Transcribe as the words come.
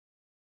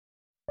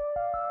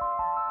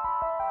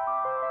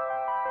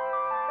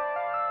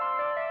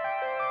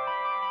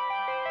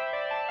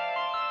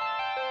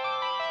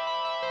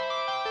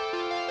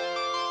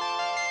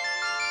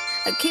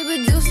I keep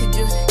it juicy,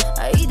 juicy.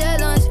 I eat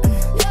that lunch.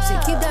 She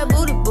keep that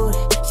booty, booty.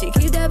 She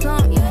keep that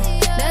plump, yeah.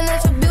 That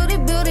natural beauty,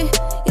 beauty,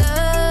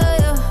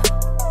 yeah, yeah.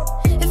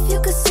 If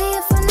you could see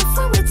it from the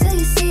front, wait till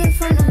you see it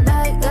from the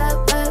back,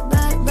 back, back,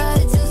 back,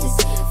 back,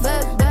 juicy,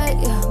 back, back,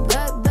 yeah,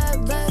 back,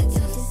 back, back,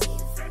 juicy.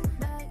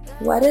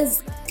 What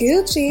is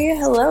Gucci?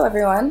 Hello,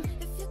 everyone.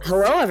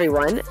 Hello,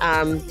 everyone.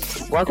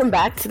 Welcome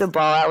back to the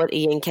Ball Out with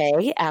E and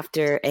K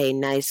after a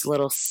nice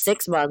little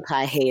 6-month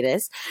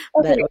hiatus.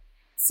 Okay,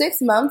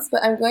 6 months,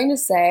 but I'm going to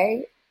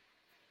say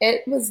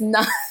it was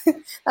not,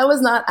 that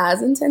was not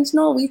as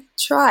intentional. We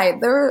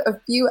tried. There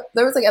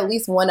was like at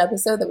least one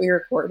episode that we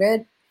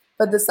recorded,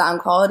 but the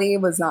sound quality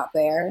was not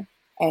there.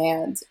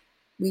 And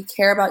we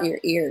care about your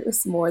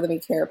ears more than we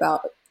care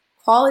about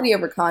quality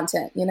over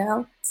content, you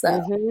know?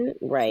 So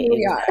right. Here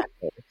we are.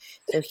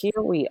 So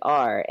here we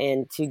are.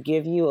 And to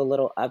give you a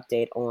little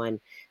update on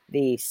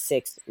the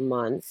 6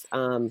 months,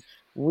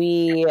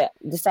 we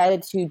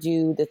decided to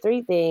do the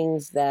 3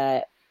 things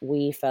that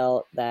we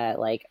felt that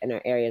like in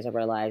our areas of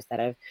our lives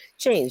that have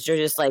changed or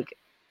just like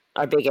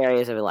our big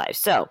areas of our lives.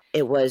 So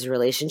it was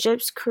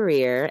relationships,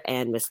 career,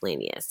 and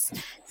miscellaneous.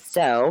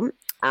 So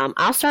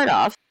I'll start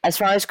off. As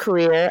far as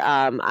career,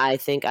 I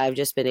think I've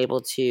just been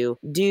able to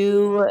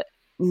do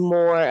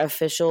more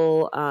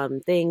official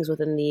things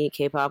within the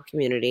K-pop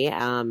community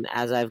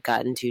as I've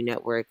gotten to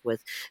network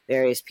with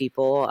various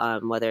people,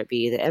 whether it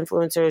be the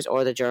influencers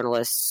or the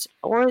journalists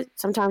or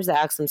sometimes the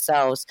acts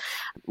themselves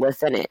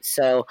within it.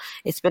 So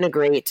it's been a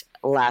great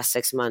last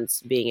 6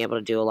 months being able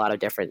to do a lot of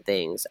different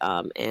things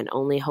and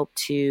only hope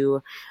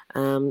to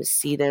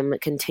see them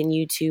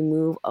continue to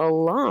move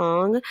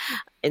along.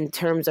 In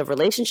terms of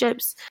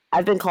relationships,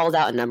 I've been called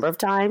out a number of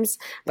times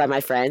by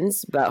my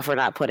friends but for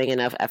not putting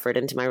enough effort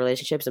into my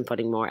relationships and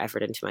putting more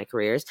effort into my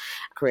career.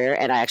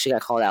 And I actually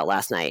got called out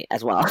last night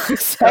as well.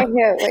 So,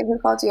 Wait, who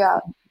called you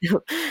out?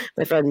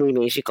 my friend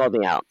Mimi, she called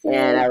me out.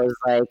 And I was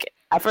like,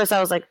 at first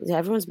I was like, yeah,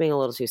 everyone's being a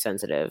little too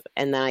sensitive.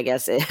 And then I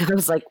guess I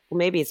was like, well,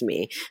 maybe it's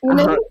me. You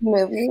know those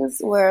movies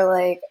where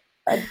like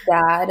a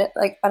dad,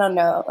 like, I don't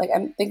know, like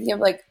I'm thinking of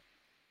like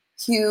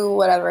Hugh,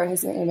 whatever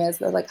his name is,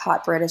 the like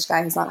hot British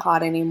guy who's not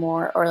hot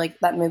anymore, or like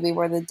that movie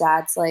where the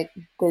dad's like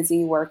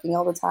busy working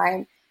all the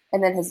time,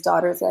 and then his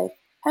daughter's like,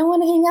 I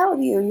want to hang out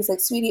with you. And he's like,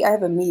 sweetie, I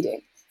have a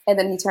meeting. And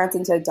then he turns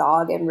into a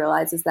dog and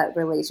realizes that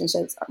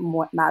relationships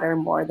matter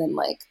more than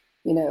like,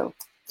 you know,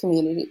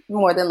 community,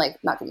 more than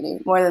like, not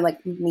community, more than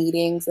like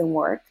meetings and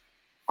work.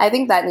 I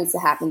think that needs to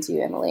happen to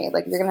you, Emily.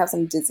 Like you're going to have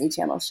some Disney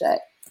Channel shit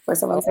where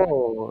someone's like,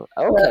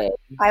 okay.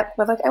 I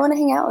want to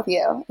hang out with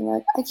you. And you're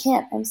like, I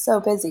can't, I'm so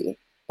busy.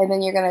 And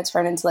then you're going to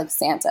turn into like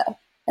Santa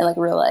and like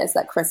realize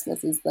that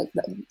Christmas is like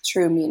the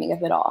true meaning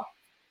of it all.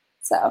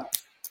 So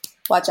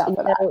watch out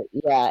for that.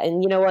 Yeah.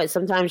 And you know what?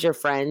 Sometimes your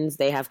friends,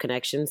 they have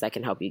connections that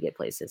can help you get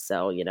places.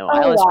 So, you know,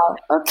 wow.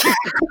 Okay.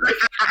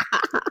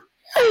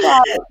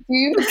 Wow,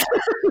 dude.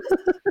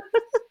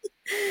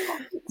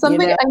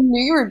 Something, you know, I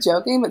knew you were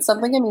joking, but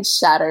something in me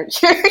shattered.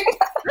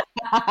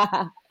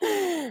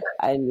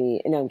 I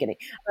mean, no, I'm kidding.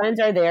 Friends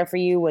are there for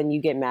you when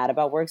you get mad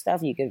about work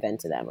stuff. You can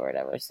vent to them or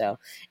whatever. So,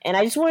 and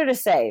I just wanted to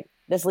say,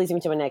 this leads me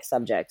to my next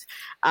subject,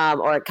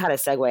 or kind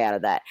of segue out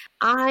of that.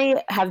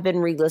 I have been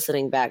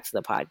re-listening back to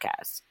the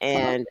podcast,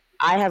 and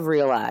I have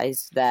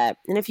realized that,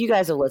 and if you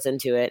guys have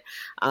listened to it,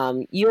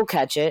 you'll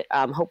catch it.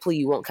 Hopefully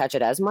you won't catch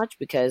it as much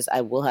because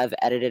I will have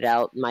edited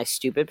out my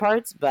stupid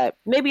parts, but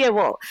maybe I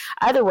won't.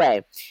 Either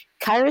way,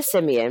 Kyra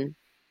Simeon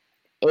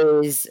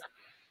is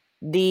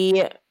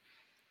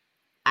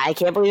I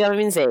can't believe I've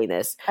been saying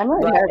this. I'm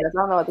really nervous.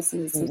 I don't know what this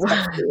is.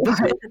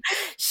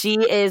 She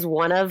is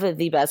one of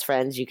the best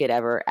friends you could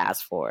ever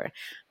ask for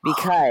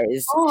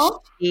because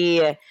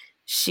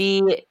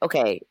she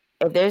okay,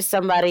 if there's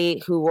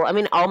somebody who will, I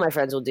mean, all my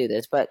friends will do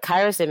this, but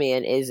Kyra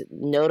Simeon is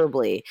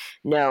notably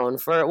known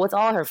for, with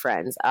all her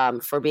friends,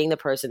 for being the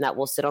person that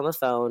will sit on the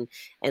phone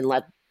and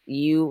let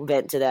you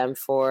vent to them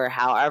for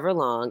however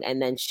long,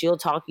 and then she'll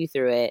talk you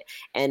through it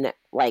and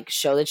like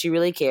show that she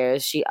really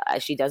cares. She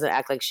doesn't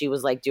act like she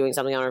was like doing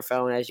something on her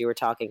phone as you were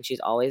talking. She's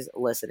always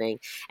listening,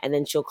 and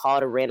then she'll call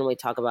to randomly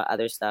talk about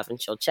other stuff,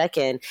 and she'll check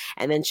in,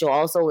 and then she'll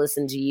also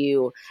listen to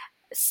you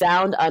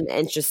sound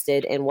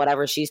uninterested in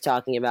whatever she's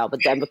talking about, but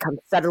then become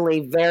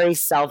suddenly very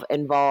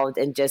self-involved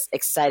and just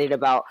excited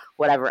about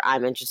whatever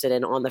I'm interested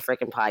in on the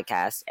freaking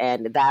podcast.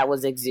 And that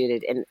was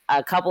exuded in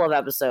a couple of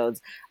episodes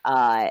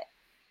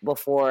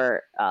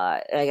before,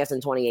 I guess in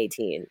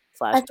 2018.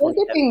 I feel like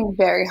you're being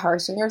very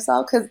harsh on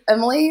yourself because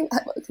Emily,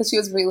 because she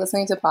was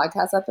re-listening to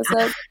podcast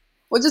episodes,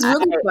 which is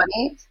really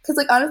funny. Because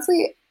like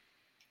honestly,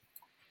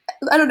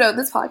 I don't know,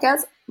 this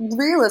podcast,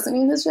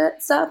 re-listening to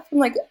shit stuff from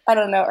like, I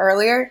don't know,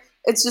 earlier,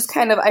 it's just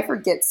kind of, I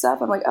forget stuff.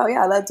 I'm like, oh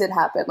yeah, that did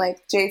happen.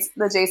 Like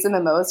the Jason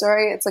Momoa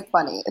story, it's like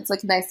funny. It's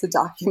like nice to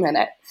document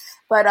it.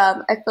 But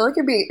I feel like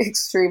you're being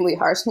extremely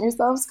harsh on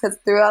yourselves because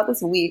throughout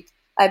this week,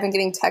 I've been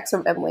getting texts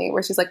from Emily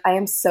where she's like, I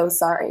am so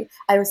sorry.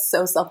 I was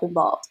so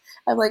self-involved.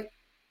 I'm like,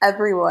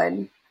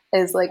 everyone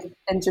is like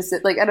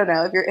interested. Like, I don't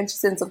know, if you're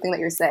interested in something that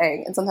you're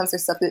saying, and sometimes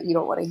there's stuff that you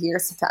don't want to hear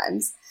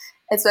sometimes.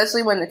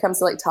 especially when it comes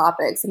to like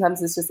topics.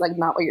 Sometimes it's just like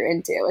not what you're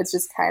into. It's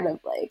just kind of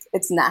like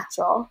it's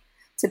natural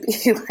to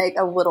be like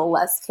a little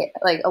less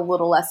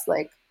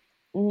like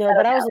No,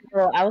 but I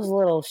was a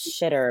little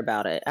shitter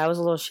about it. I was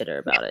a little shitter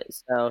about it.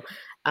 So,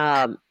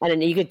 and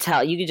then you could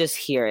tell, you could just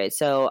hear it.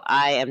 So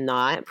I am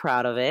not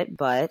proud of it,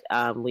 but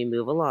we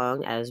move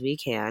along as we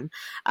can.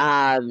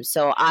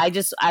 So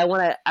I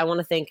want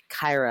to thank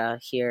Kyra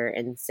here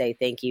and say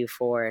thank you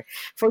for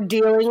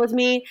dealing with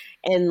me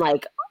and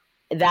like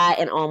that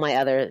and all my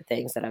other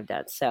things that I've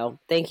done. So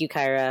thank you,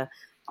 Kyra.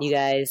 You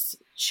guys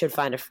should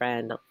find a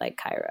friend like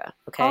Kyra.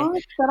 Okay. oh,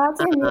 shout out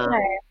to Um,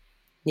 me.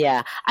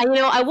 yeah.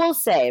 I will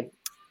say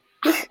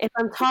if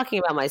I'm talking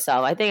about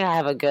myself, I think I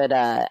have a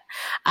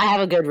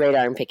good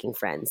radar in picking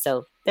friends.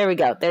 So there we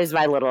go. There's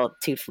my little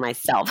toot for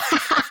myself.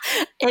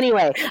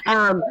 Anyway,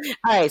 all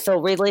right. So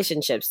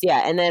relationships,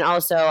 yeah, and then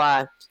also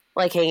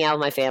like hanging out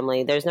with my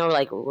family. There's no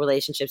like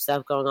relationship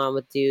stuff going on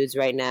with dudes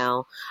right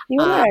now. You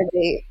went Um, on a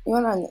date. You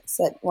went on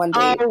set one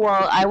oh date.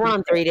 well, I went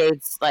on 3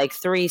 dates, like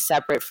three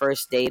separate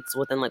first dates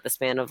within like the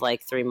span of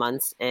like 3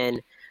 months,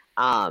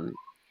 um,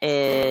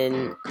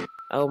 and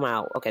oh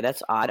wow, okay,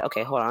 that's odd.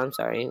 Okay, hold on, I'm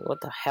sorry.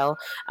 What the hell?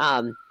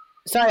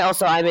 Sorry.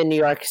 Also, I'm in New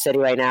York City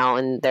right now,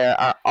 and there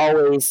are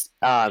always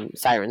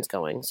sirens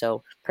going.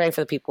 So praying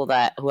for the people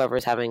that whoever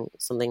is having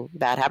something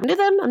bad happen to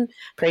them. I'm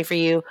praying for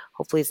you.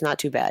 Hopefully, it's not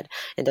too bad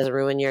and doesn't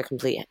ruin your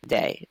complete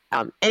day.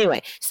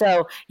 Anyway,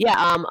 so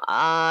yeah.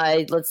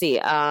 Let's see.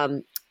 Yeah.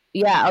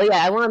 Oh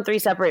yeah. I went on three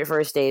separate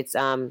first dates.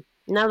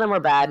 None of them were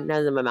bad. None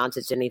of them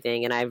amounted to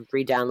anything. And I've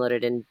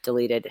re-downloaded and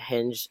deleted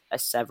Hinge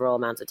several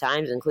amounts of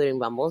times, including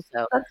Bumble.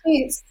 So Let's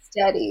be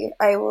steady.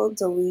 I will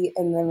delete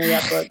and then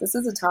re-upload. This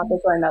is a topic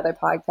for another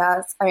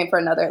podcast. I mean, for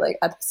another like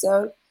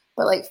episode.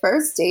 But like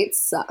first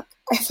dates suck.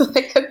 I feel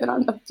like I've been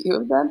on a few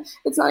of them.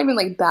 It's not even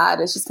like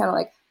bad. It's just kind of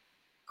like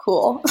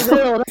cool.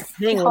 no, that's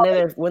the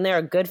thing when they're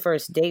a good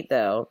first date,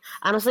 though.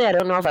 Honestly, I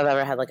don't know if I've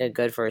ever had like a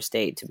good first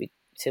date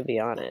to be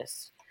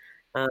honest.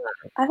 Uh,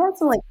 I've had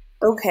some like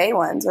okay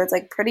ones where it's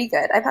like pretty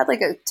good. I've had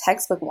like a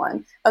textbook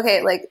one.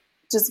 Okay, like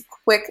just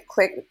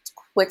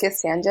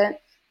quickest tangent.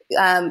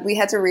 We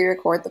had to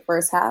re-record the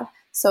first half.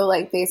 So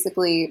like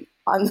basically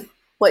on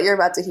what you're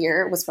about to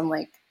hear was from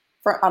like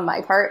on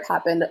my part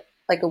happened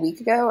like a week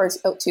ago or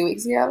 2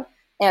 weeks ago,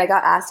 and I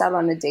got asked out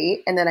on a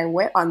date, and then I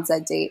went on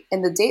said date,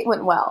 and the date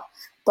went well.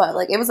 But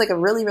like it was like a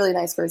really really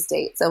nice first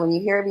date. So when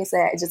you hear me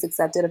say I just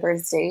accepted a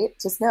first date,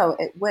 just know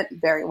it went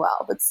very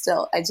well. But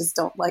still, I just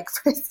don't like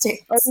first oh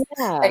dates.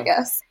 I yeah.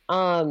 guess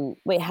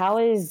Wait, how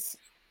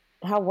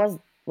was?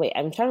 Wait,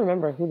 I'm trying to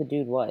remember who the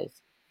dude was.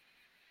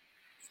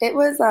 it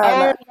was. Oh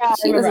yeah, I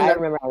He was remember. in I the.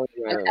 remember.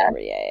 I remember.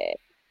 Yeah.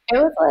 It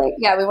was like,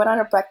 yeah, we went on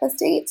a breakfast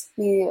date.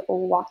 We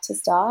walked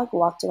his dog,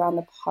 walked around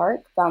the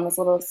park, found this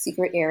little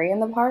secret area in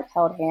the park,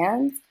 held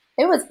hands.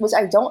 It was, which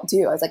I don't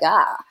do. I was like,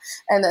 ah,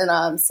 and then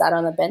sat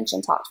on the bench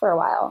and talked for a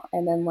while,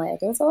 and then like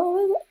it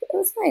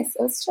was nice.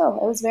 It was chill.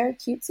 It was very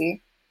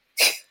cutesy.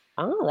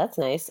 Oh, that's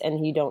nice.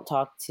 And you don't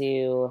talk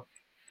to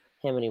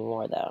him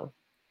anymore, though.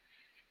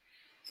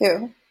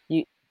 Who?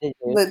 You did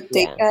you? The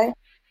date Yeah. guy?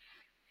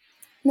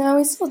 No,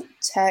 we still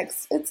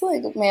text. It's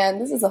like, man,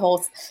 this is a whole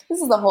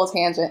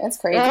tangent. It's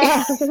crazy.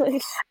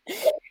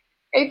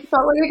 It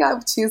felt like it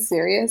got too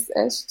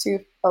serious-ish, too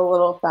a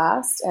little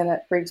fast, and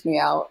it freaked me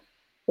out.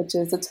 Which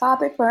is a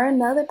topic for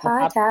another The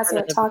top podcast. We're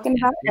another talking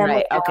about Emily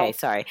right. Okay, now.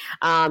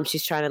 sorry.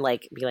 She's trying to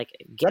like be like,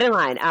 get in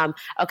line.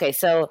 Okay,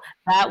 so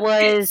that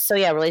was so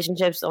yeah,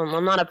 relationships.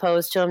 I'm not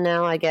opposed to them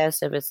now, I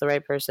guess, if it's the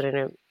right person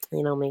and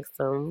it makes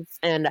sense.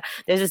 And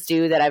there's this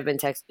dude that I've been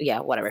texting. Yeah,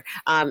 whatever.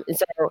 And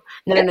so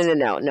Yes.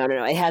 no.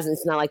 It hasn't.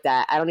 It's not like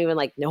that. I don't even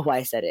like know why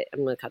I said it.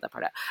 I'm gonna cut that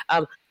part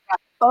out.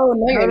 Oh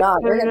no, No, you're no, not.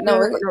 no, We're no, gonna no, no. no,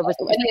 We're no, gonna. no,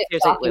 but I need to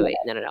seriously, document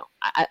wait, it.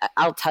 no.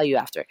 I'll tell you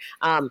after.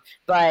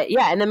 But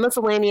yeah, and then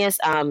miscellaneous.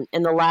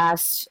 In the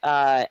last,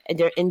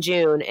 in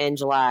June and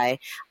July,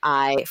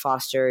 I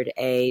fostered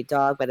a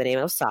dog by the name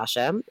of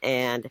Sasha,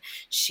 and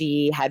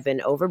she had been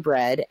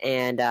overbred,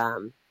 and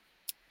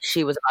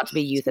she was about to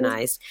be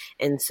euthanized,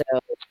 and so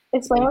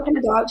Explain what kind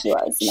of dog she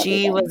was and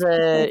she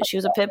everything.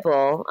 was a pit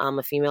bull,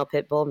 a female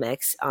pit bull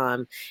mix.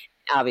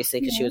 Obviously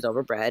because she Yeah. was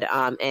overbred.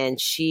 And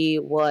she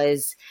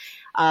was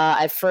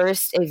at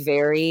first a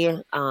very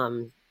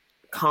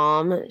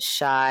calm,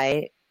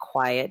 shy,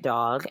 quiet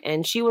dog,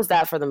 and she was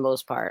that for the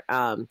most part.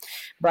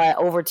 But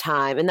over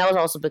time, and that was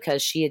also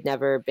because she had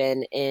never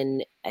been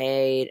in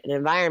an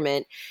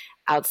environment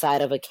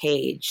outside of a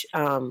cage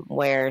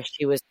where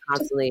she was Just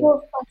constantly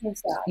so fucking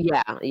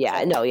sad.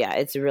 yeah, no, yeah,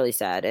 it's really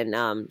sad.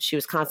 And she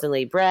was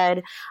constantly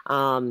bred.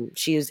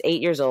 She was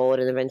 8 years old,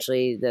 and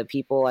eventually the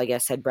people, I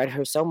guess, had bred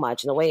her so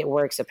much. And the way it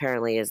works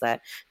apparently is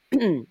that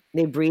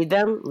they breed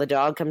them. The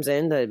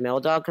male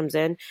dog comes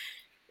in,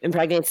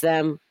 impregnates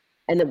them,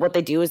 and then what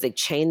they do is they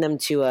chain them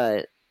to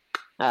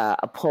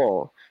a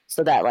pole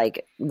so that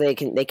like they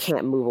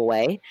can't move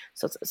away.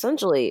 So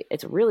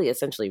it's really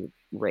essentially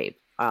rape.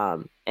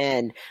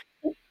 And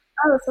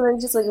Oh, so they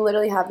just like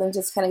literally have them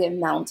just kind of get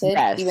mounted,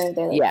 even yes, if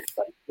they're like, yeah,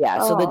 yeah.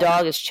 So the oh,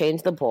 dog is chained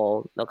to the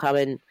pole. They'll come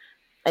in,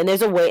 and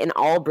there's a way, and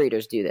all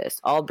breeders do this.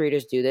 All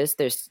breeders do this.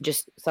 There's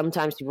just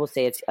sometimes people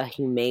say it's a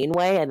humane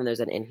way, and then there's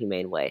an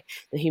inhumane way.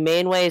 The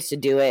humane way is to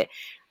do it,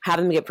 have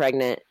them get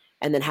pregnant,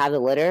 and then have the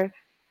litter,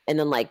 and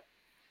then like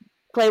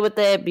play with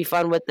it, be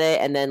fun with it,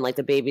 and then like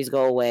the babies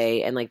go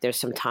away, and like there's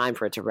some time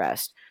for it to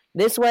rest.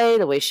 This way,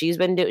 the way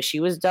she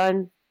was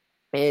done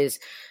is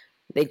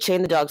they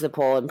chain the dog to the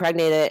pole,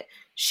 impregnate it.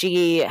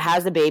 She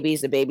has the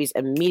babies. The babies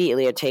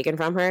immediately are taken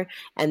from her,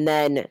 and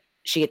then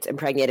she gets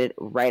impregnated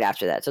right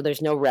after that. So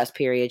there's no rest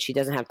period. She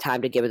doesn't have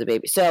time to give her the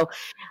baby. So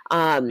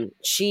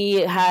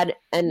she had,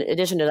 in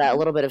addition to that, a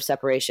little bit of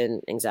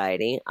separation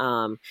anxiety.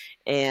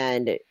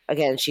 And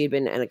again, she had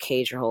been in a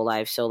cage her whole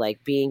life. So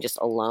like being just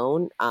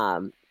alone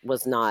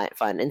was not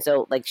fun. And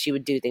so like she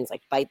would do things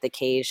like bite the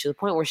cage to the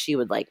point where she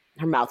would like,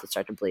 her mouth would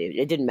start to bleed.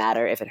 It didn't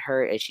matter if it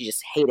hurt. And she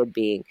just hated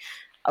being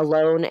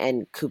alone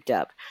and cooped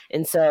up.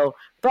 And so,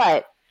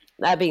 but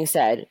that being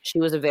said, she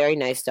was a very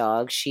nice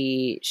dog.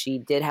 She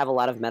did have a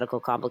lot of medical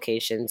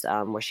complications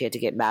where she had to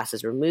get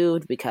masses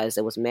removed because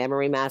it was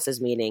mammary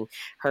masses, meaning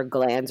her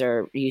glands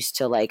are used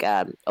to like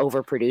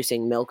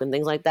overproducing milk and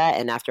things like that.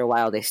 And after a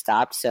while, they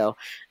stopped, so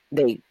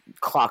they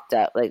clogged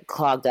up,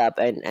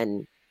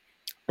 and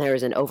there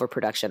was an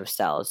overproduction of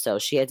cells. So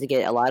she had to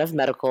get a lot of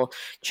medical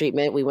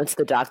treatment. We went to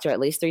the doctor at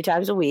least 3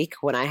 times a week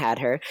when I had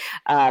her,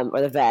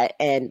 or the vet.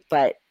 And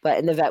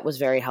the vet was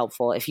very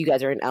helpful. If you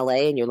guys are in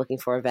LA and you're looking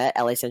for a vet,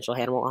 LA Central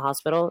Animal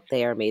Hospital,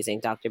 they are amazing.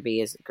 Dr.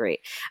 B is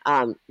great.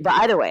 But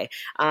either way,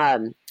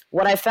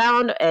 what I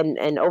found,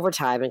 and over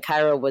time, and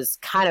Kyra was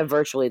kind of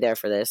virtually there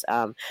for this,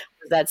 was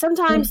that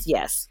sometimes,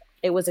 yes,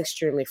 it was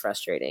extremely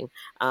frustrating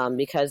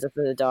because of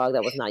the dog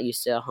that was not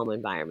used to a home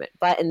environment.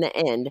 But in the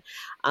end,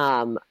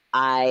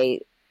 I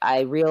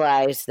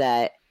realized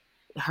that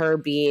her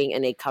being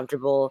in a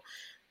comfortable,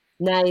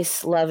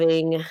 nice,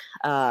 loving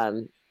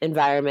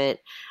environment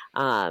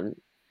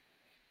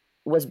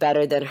was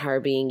better than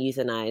her being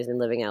euthanized and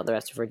living out the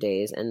rest of her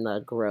days in the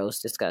gross,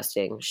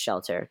 disgusting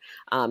shelter.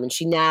 And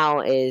she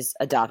now is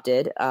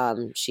adopted.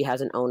 She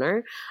has an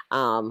owner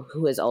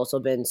who has also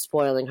been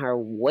spoiling her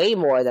way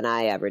more than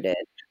I ever did.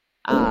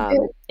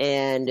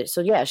 And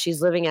so, yeah,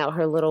 she's living out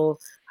her little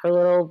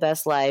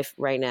best life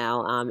right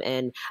now.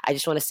 And I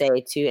just want to say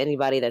to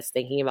anybody that's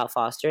thinking about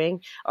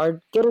fostering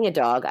or getting a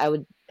dog, I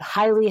would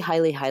highly,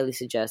 highly, highly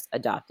suggest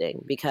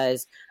adopting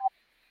because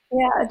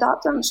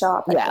adopt, don't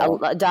shop.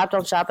 Adopt,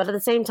 don't shop. But at the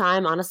same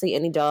time, honestly,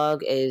 any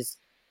dog is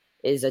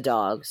a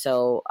dog.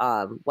 So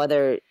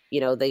whether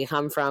they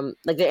come from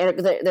like they're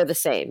the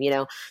same,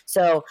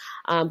 So,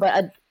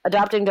 but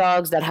adopting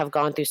dogs that have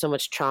gone through so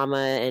much trauma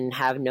and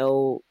have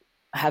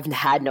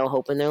had no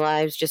hope in their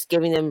lives, just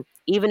giving them,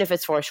 even if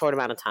it's for a short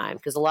amount of time,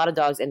 because a lot of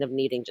dogs end up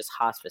needing just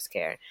hospice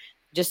care,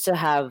 just to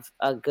have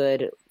a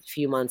good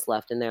few months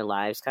left in their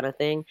lives, kind of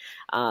thing.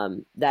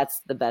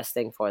 That's the best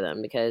thing for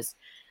them because.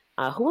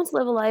 Who wants to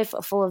live a life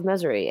full of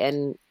misery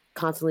and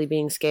constantly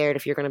being scared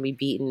if you're going to be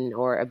beaten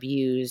or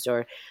abused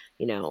or,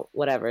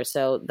 whatever.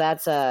 So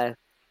that's I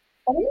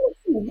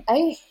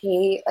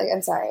hate,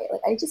 I'm sorry,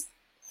 I just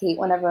hate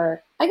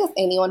whenever, I guess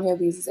anyone who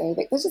abuses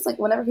anything, it's just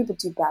whenever people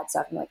do bad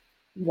stuff, I'm like,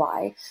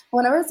 why?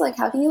 Whenever it's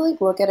how can you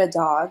look at a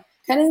dog,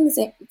 kind of in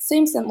the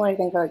same similar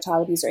thing for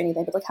child abuse or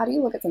anything, but how do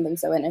you look at something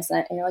so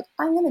innocent and you're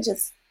I'm going to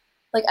just,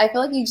 I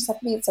feel you just have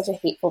to be such a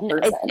hateful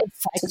person to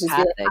just be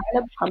I'm going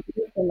to pump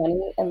you for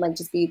money and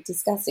just be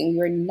disgusting.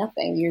 You're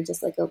nothing. You're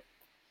just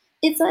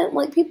it's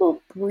not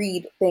people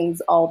breed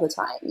things all the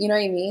time. You know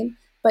what I mean?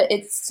 But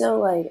it's still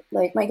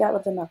like my dad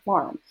lived in a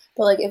farm.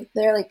 But if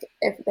they're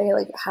if they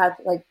have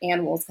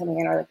animals coming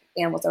in or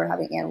animals that are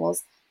having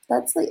animals,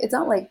 that's it's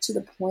not to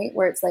the point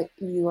where it's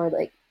you are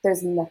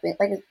there's nothing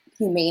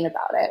humane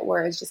about it.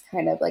 Where it's just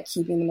kind of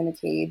keeping them in a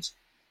cage,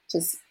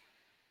 just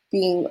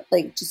being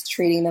just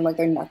treating them like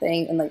they're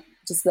nothing, and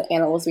just the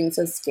animals being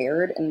so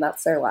scared, and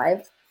that's their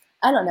life.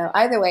 I don't know.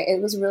 Either way, it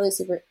was really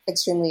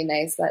extremely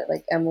nice that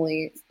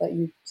Emily, that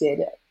you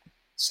did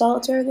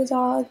shelter the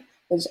dog,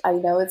 which I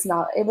know it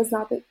was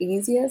not the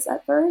easiest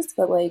at first,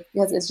 but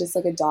because it's just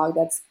a dog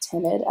that's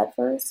timid at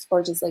first,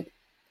 or just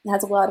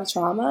has a lot of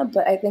trauma,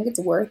 but I think it's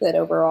worth it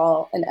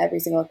overall in every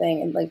single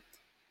thing. And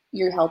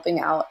you're helping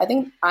out. I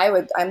think I'm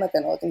going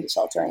to look into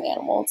sheltering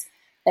animals,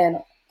 and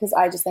because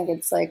I just think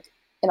it's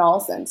in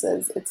all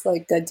senses, it's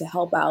good to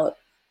help out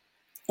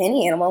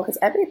any animal, because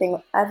every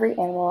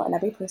animal and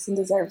every person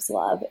deserves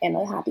love and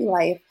a happy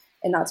life,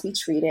 and not to be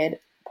treated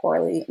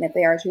poorly. And if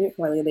they are treated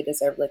poorly, they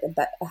deserve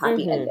a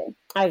happy ending.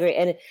 I agree.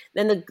 And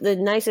then the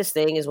nicest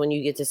thing is when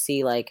you get to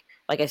see like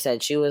I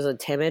said, she was a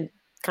timid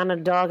kind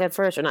of dog at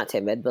first, or not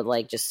timid, but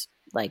just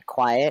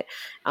quiet.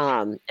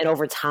 And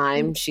over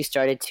time, she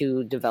started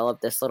to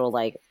develop this little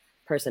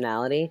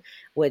personality,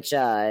 which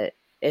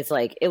it's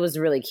it was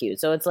really cute.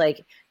 So it's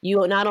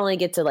you not only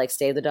get to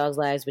save the dog's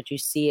lives, but you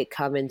see it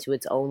come into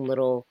its own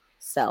little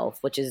self,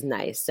 which is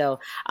nice. So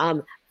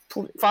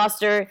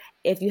foster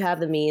if you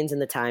have the means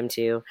and the time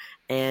to.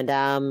 And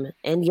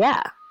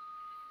yeah,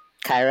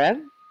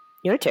 Kyra,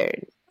 your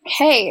turn.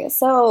 Okay,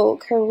 so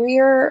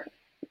career,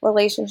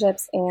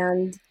 relationships,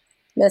 and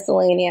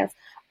miscellaneous.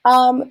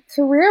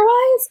 Career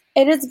wise,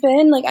 it has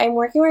been like I'm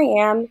working where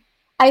I am.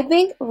 I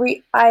think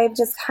I've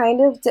just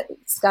kind of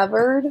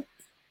discovered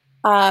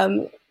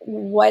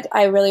what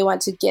I really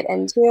want to get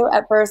into.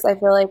 At first, I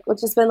feel like,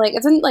 which has been like,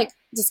 it's been like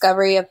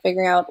discovery of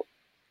figuring out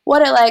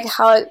what I like,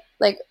 how it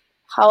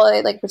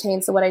like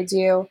pertains to what I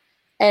do.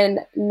 And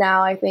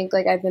now I think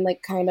like I've been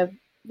like kind of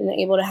been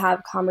able to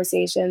have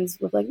conversations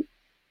with like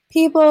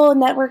people,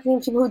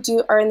 networking, people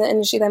who are in the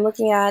industry that I'm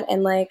looking at,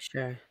 and like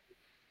Sure.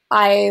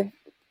 I've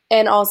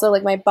and also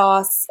like my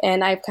boss,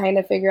 and I've kind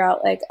of figured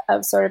out like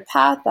a sort of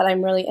path that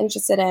I'm really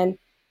interested in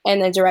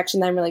and a direction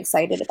that I'm really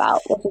excited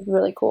about, which is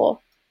really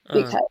cool.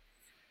 Because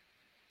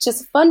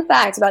just fun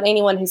fact about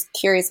anyone who's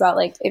curious about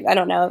like, if, I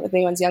don't know if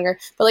anyone's younger,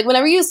 but like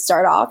whenever you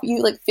start off,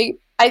 you like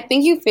I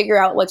think you figure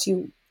out what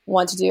you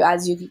want to do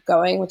as you keep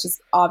going, which is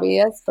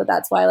obvious, but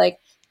that's why like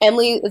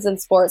Emily is in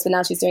sports, but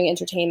now she's doing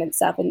entertainment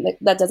stuff, and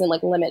that doesn't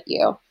like limit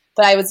you.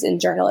 But I was in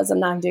journalism,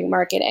 now I'm doing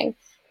marketing,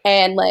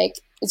 and like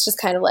it's just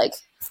kind of like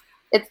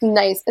it's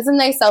nice. It's a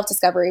nice self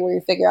discovery where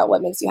you figure out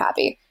what makes you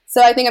happy.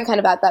 So I think I'm kind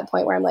of at that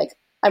point where I'm like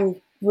I'm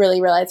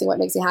really realizing what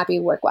makes me happy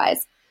work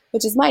wise,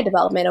 which is my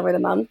development over the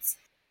months.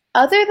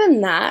 Other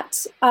than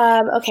that,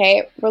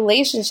 okay,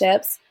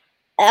 relationships.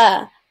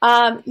 Yeah,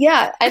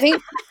 I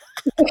think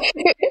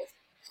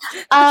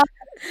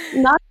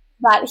not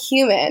that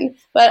human,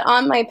 but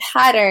on my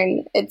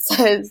pattern, it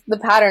says the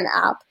pattern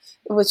app,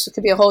 which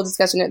could be a whole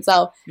discussion in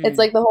itself. It's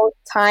like the whole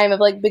time of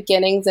like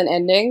beginnings and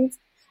endings,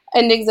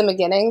 endings and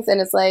beginnings,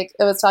 and it's like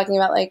it was talking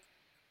about like.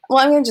 Well,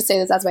 I'm gonna just say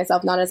this as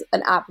myself, not as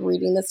an app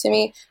reading this to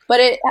me,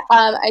 but it.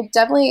 I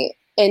definitely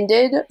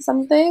ended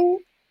something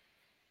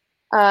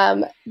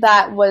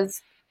that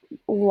was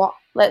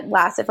that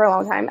lasted for a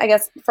long time. I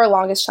guess for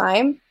longest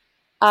time,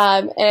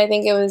 and I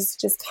think it was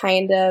just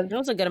kind of. It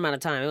was a good amount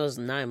of time. It was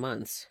 9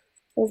 months.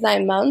 It was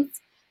 9 months,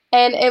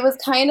 and it was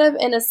kind of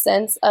in a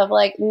sense of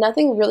like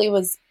nothing really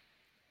was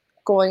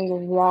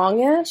going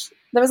wrongish.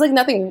 There was like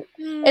nothing.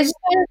 It's just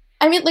kind of,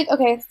 I mean, like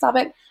okay, stop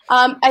it.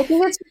 I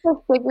think it's just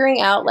like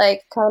figuring out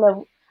like kind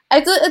of.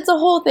 It's a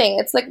whole thing.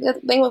 It's like the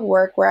thing with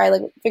work where I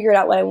like figured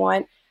out what I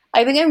want.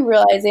 I think I'm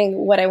realizing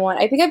what I want.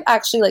 I think I've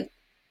actually like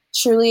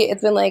truly.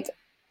 It's been like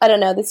I don't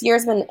know. This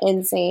year's been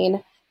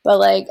insane, but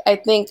like I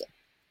think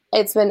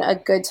it's been a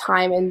good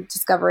time in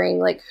discovering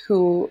like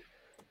who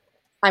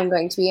I'm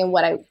going to be and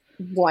what I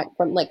want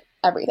from like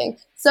everything.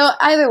 So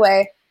either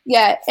way,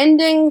 yeah,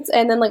 endings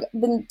and then like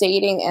been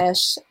dating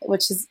ish,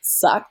 which has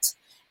sucked.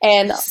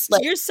 And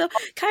like You're so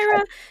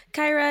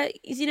Kyra,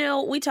 you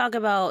know, we talk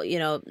about, you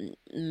know,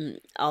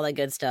 all that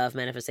good stuff,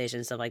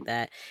 manifestation, stuff like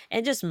that,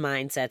 and just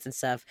mindsets and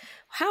stuff.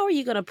 How are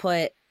you going to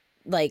put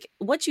like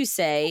what you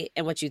say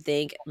and what you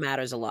think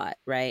matters a lot,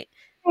 right?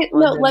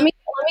 no, let me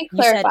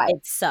You said clarify.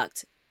 it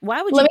sucked.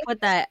 Why would Let you me put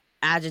that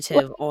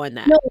adjective on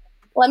that? no,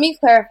 let me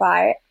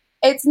clarify.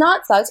 It's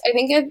not such. I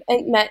think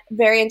I've met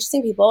very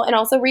interesting people and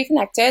also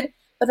reconnected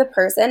with a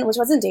person, which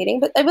wasn't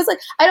dating, but it was like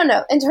I don't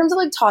know. In terms of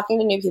like talking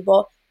to new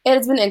people, it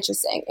has been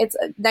interesting. It's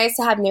nice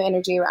to have new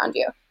energy around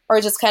you,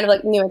 or just kind of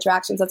like new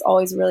interactions. That's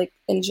always really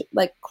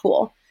like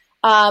cool.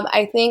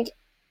 I think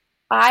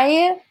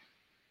I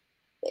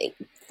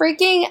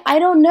freaking I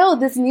don't know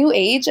this new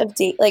age of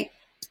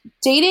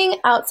dating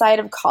outside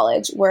of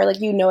college where like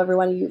you know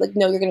everyone, you like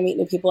know you're going to meet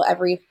new people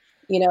every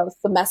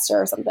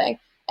semester or something,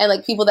 and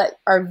like people that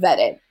are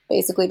vetted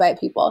basically by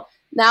people.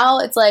 Now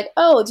it's like,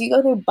 oh, do you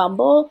go through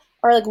Bumble,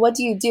 or like what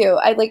do you do?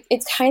 I like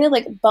it's kind of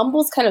like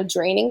Bumble's kind of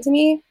draining to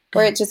me,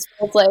 where it just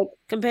feels like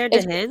compared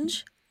to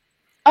Hinge.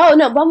 Oh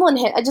no, Bumble and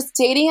Hinge. Just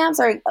dating apps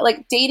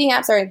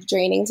are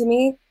draining to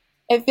me.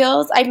 It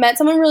feels I met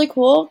someone really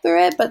cool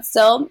through it, but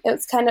still,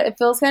 it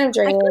feels kind of I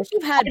draining. think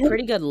you've had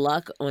pretty good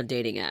luck on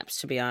dating apps,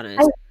 to be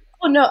honest.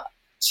 Oh no,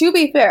 to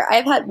be fair,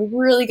 I've had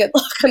really good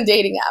luck on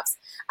dating apps.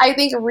 I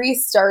think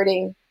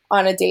restarting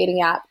on a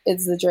dating app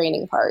is the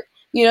draining part.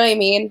 You know what I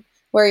mean?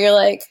 Where you're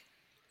like,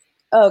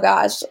 oh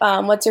gosh,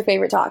 what's your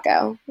favorite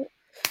taco?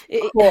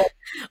 Cool.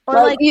 Or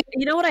like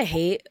you know what I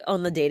hate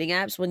on the dating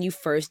apps when you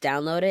first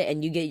download it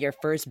and you get your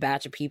first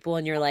batch of people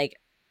and you're like,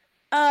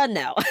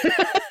 no.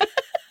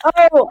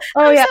 Oh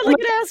I yeah. sound like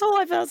an asshole.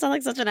 I feel sound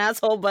like such an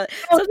asshole, but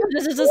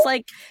sometimes it's just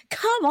like,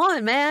 come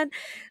on, man.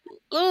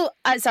 Ooh,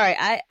 I'm sorry.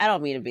 I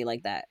don't mean to be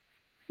like that.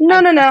 No.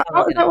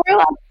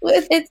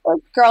 It's like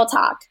girl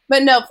talk,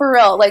 but no, for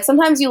real. Like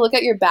sometimes you look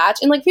at your batch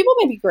and like people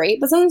may be great,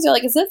 but sometimes you're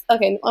like, is this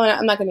okay?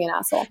 I'm not gonna be an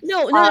asshole.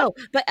 No.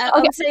 But I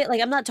would say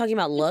like I'm not talking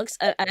about looks.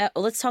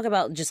 Let's talk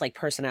about just like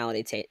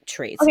personality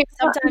traits. Okay,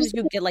 sometimes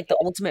you get like the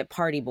ultimate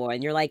party boy,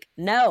 and you're like,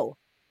 no,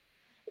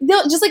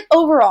 just like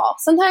overall.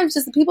 Sometimes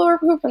just the people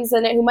who are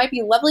presented who might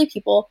be lovely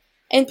people,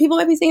 and people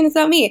might be saying this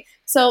about me.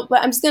 So,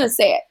 but I'm just gonna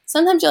say it.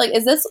 Sometimes you're like,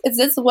 is this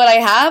what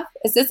I have?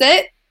 Is this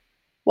it?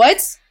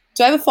 What?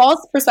 Do I have a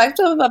false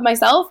perspective of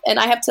myself and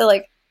I have to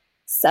like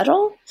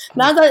settle?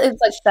 Not that it's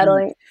like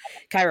settling.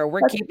 Kyra,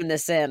 we're keeping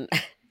this in.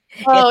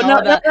 Oh no,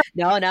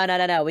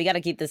 no. We got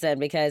to keep this in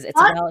because it's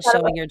about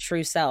showing your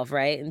true self,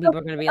 right? And people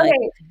are going to be like,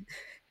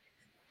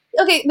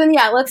 Okay, then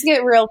yeah, let's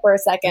get real for a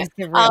second. Let's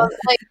get real.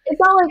 Like it's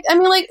not like I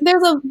mean, like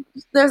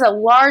there's a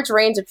large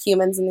range of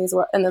humans in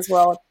this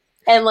world,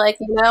 and like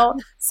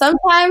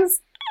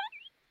sometimes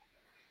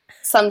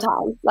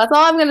that's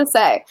all I'm gonna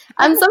say.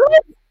 And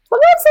sometimes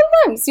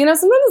sometimes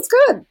it's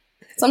good.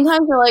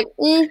 Sometimes you're like,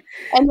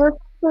 and there's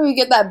when you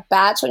get that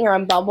batch when you're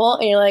on Bumble,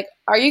 and you're like,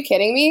 are you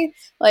kidding me?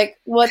 Like,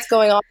 what's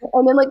going on?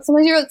 And then like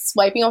sometimes you're like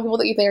swiping on people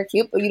that you think are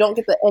cute, but you don't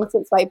get the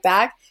instant swipe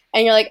back.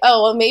 And you're like,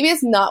 oh, well, maybe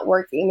it's not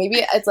working. Maybe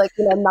it's like,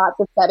 not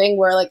the setting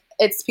where like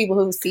it's people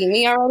who've seen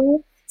me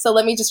already. So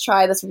let me just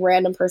try this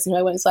random person who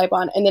I wouldn't swipe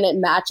on. And then it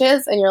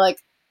matches. And you're like,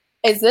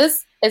 is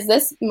this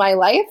my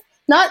life?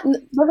 They're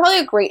probably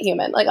a great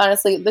human. Like,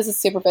 honestly, this is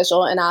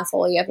superficial and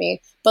asshole-y of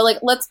me. But like,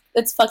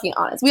 it's fucking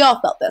honest. We all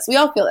felt this. We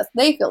all feel this.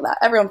 They feel that.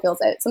 Everyone feels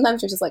it.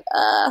 Sometimes you're just like,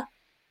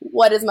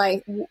 what am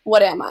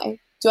I?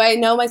 Do I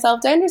know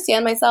myself? Do I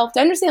understand myself? Do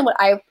I understand what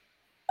am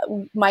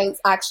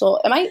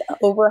I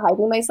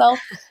overhyping myself?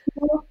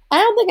 I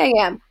don't think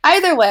I am.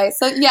 Either way,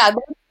 so yeah,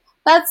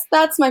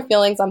 that's my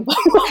feelings on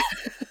Bumble.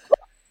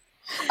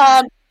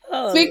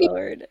 Speaking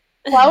Lord.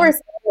 While we're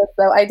saying this,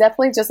 though, I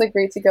definitely just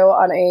agreed to go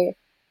on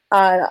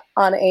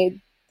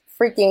a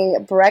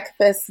freaking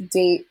breakfast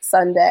date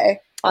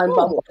Sunday on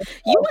Bumble.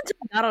 You went to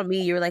out on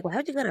me. You were like, "Well,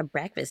 how'd you go on a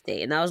breakfast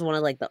date?" And that was one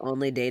of like the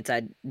only dates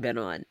I'd been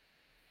on,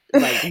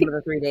 like one of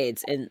the 3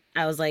 dates. And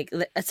I was like,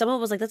 someone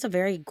was like, "That's a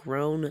very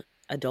grown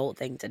adult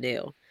thing to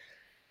do,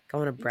 go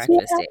on a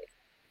breakfast date."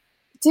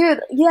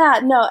 Dude, yeah,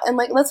 no, and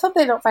like, let's hope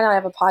they don't find out I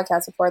have a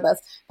podcast before this.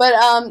 But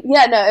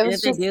yeah, no, it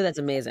was if they do, that's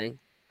amazing.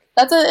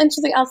 That's an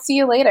interesting. I'll see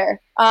you later.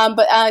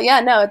 But yeah,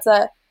 no, it's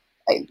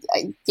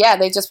yeah,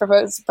 they just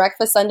proposed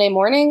breakfast Sunday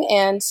morning,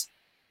 and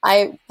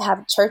I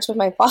have church with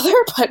my father,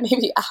 but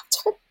maybe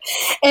after.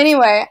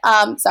 Anyway,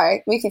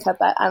 sorry, we can cut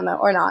that. I don't know,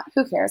 or not.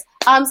 Who cares?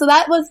 So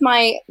that was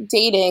my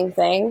dating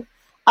thing.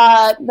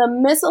 The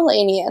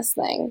miscellaneous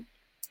thing.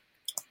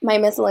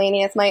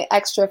 My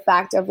extra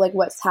fact of like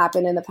what's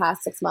happened in the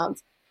past 6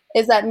 months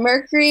is that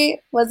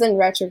Mercury was in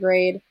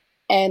retrograde,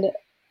 and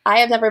I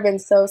have never been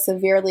so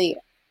severely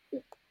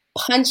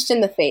punched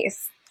in the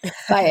face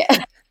by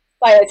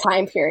a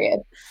time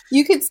period.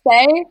 You could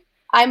say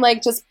I'm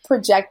like just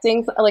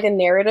projecting like a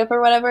narrative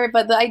or whatever,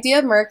 but the idea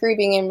of Mercury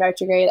being in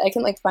retrograde, I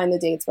can like find the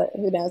dates, but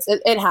who knows?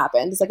 It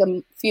happened. It's like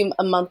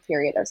a month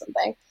period or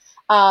something.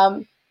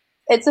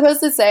 It's supposed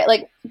to say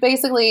like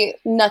basically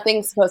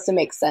nothing's supposed to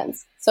make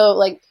sense. So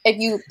like if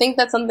you think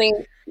that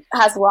something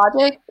has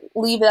logic,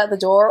 leave it at the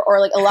door, or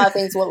like a lot of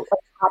things will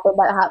happen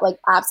that have like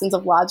absence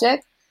of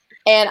logic.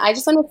 And I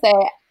just want to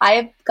say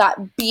I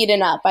got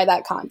beaten up by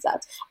that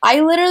concept.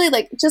 I literally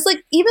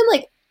even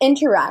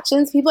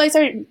interactions, people I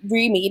started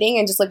re-meeting,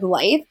 and just like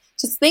life,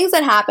 just things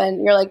that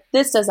happen. You're like,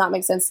 this does not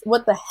make sense.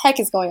 What the heck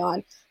is going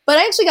on? But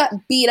I actually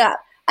got beat up.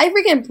 I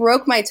freaking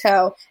broke my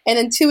toe, and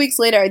then 2 weeks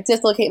later, I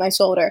dislocate my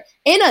shoulder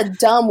in a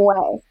dumb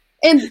way,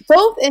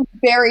 both in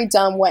very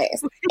dumb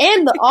ways.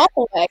 And the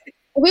awful way, if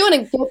we want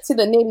to get to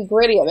the nitty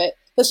gritty of it,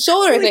 the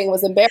shoulder thing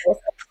was embarrassing.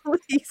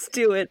 Please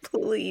do it,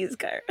 please,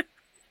 Kyra.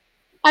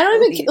 I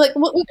don't even like.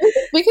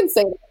 We can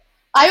say that.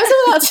 I was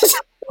about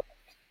to,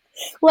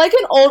 like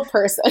an old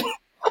person,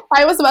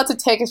 I was about to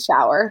take a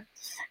shower,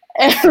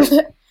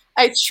 and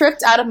I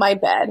tripped out of my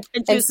bed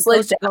and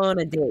slid down. To go on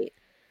a date.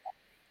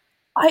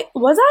 I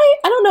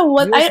don't know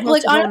what I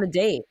like. To go on a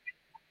date.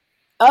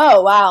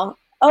 Oh wow.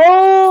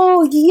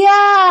 Oh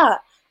yeah.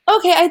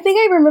 Okay, I think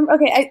I remember.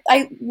 Okay,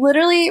 I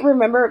literally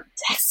remember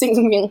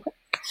texting me.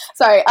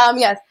 Sorry.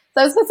 Yes.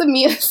 So I was supposed to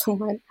meet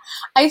someone.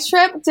 I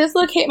tripped,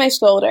 dislocate my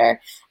shoulder,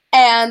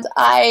 and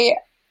I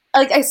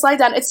slide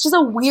down. It's just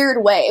a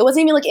weird way. It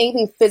wasn't even like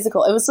anything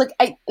physical. It was like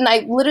I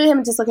literally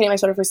haven't dislocated my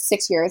shoulder for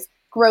 6 years.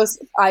 Gross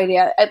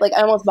idea. I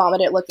almost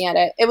vomited looking at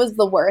it. It was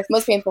the worst,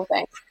 most painful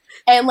thing.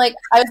 And like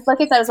I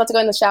said, I was about to go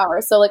in the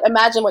shower. So like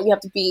imagine what you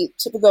have to be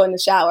to go in the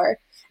shower.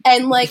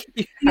 And like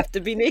you have to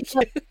be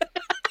naked.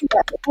 You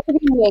have to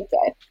be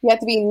naked. You have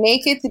to be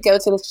naked to go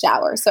to the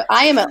shower. So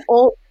I am an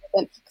old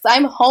person because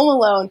I'm home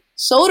alone,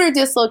 shoulder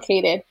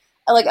dislocated.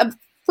 Like I'm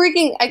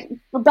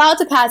about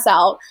to pass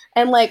out,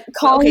 and like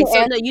calling. Okay,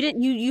 so no, you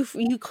didn't.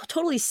 You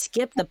totally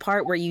skipped the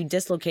part where you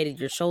dislocated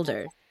your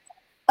shoulder.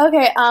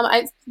 Okay,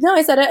 I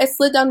said it. I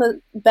slid down the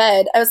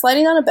bed. I was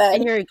sliding down a bed.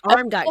 And your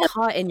arm got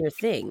caught in your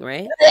thing,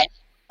 right?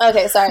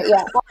 Okay, sorry.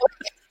 Yeah,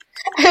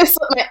 so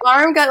my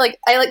arm got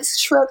I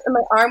tripped, and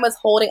my arm was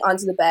holding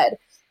onto the bed.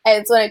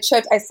 And so when I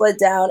tripped, I slid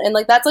down, and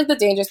like that's like the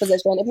dangerous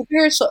position. If you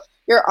put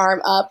your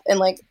arm up and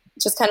like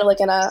just kind of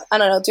like in a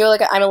do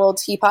like I'm a little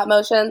teapot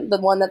motion,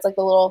 the one that's like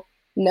the little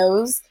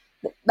nose,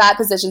 that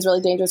position's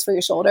really dangerous for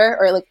your shoulder,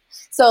 or like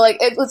so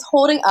like it was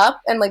holding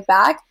up and like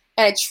back.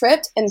 And I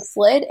tripped and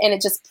slid, and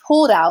it just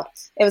pulled out.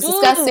 It was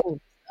disgusting.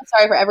 Ooh. I'm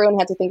sorry for everyone who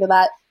had to think of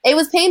that. It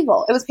was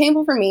painful. It was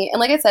painful for me. And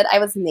like I said, I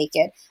was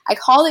naked. I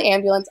called the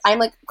ambulance. I'm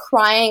like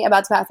crying,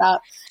 about to pass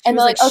out. And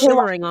they're like, okay,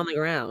 shivering on the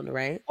ground,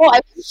 right? Oh,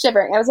 I was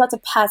shivering. I was about to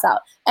pass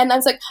out. And I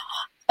was like,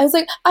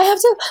 I have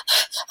to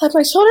have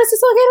my shoulders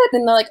dislocated.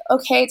 And they're like,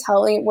 okay,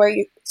 tell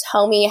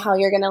me how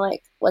you're gonna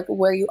like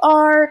where you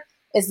are.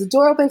 Is the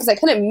door open? Because I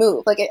couldn't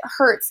move. Like it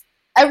hurts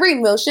every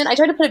motion, I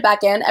tried to put it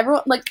back in.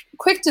 Everyone, like,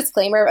 quick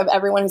disclaimer of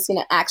everyone who's seen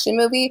an action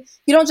movie,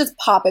 you don't just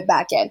pop it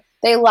back in.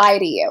 They lie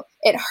to you.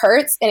 It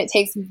hurts and it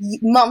takes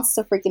months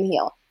to freaking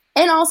heal.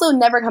 And also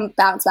never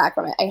bounce back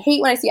from it. I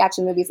hate when I see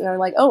action movies and they're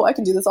like, oh, I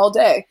can do this all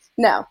day.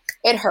 No,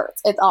 it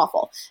hurts. It's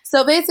awful.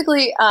 So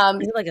basically,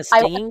 Is it like a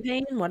stinging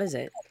pain? What is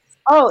it?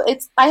 Oh,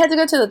 I had to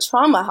go to the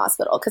trauma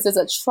hospital because it's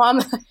a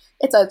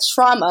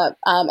trauma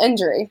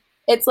injury.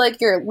 It's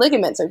like your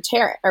ligaments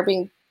are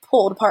being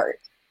pulled apart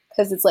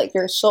because it's like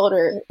your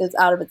shoulder is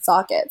out of its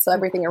socket, so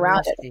everything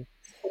around it is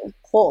being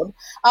pulled.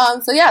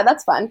 So yeah,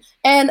 that's fun.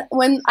 And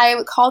when I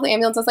called the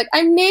ambulance, I was like,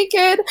 I'm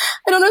naked.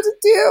 I don't know what to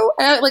do,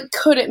 and I like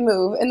couldn't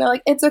move. And they're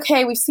like, it's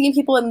okay. We've seen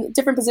people in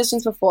different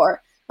positions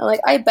before. I'm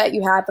like, I bet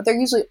you have, but they're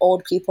usually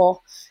old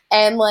people.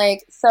 And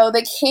like, so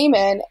they came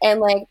in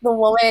and like the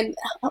woman,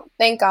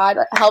 thank God,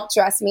 helped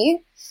dress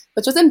me,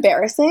 which was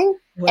embarrassing.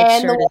 What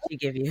and shirt did she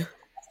give you?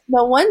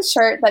 The one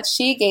shirt that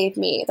she gave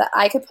me that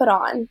I could put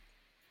on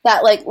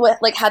that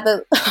like had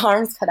the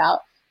arms cut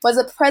out was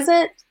a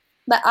present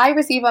that I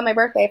received on my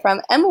birthday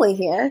from Emily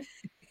here.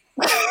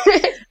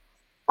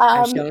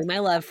 I'm showing my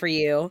love for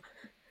you.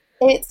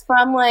 It's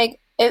from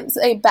it's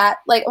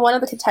like one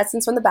of the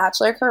contestants from The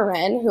Bachelor,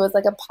 Corinne, who was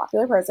like a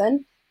popular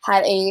person,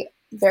 had a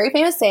very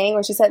famous saying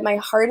where she said, my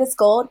heart is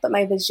gold, but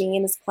my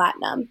vagine is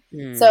platinum.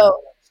 So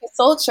she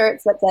sold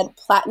shirts that said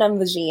platinum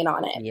vagine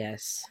on it.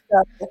 Yes.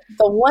 So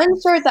the one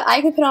shirt that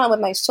I could put on with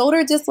my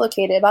shoulder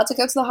dislocated, about to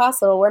go to the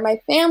hospital where my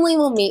family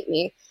will meet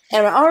me,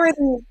 and I'm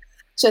already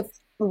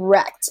just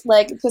wrecked,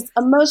 like just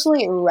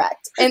emotionally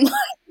wrecked. And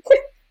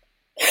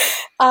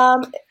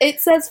it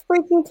says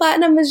freaking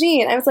platinum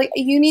vagine. I was like,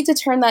 you need to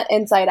turn that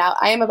inside out.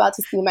 I am about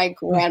to see my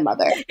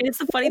grandmother. And it's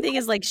the funny thing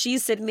is like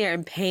she's sitting there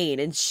in pain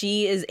and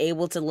she is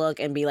able to look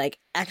and be like,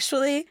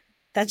 actually,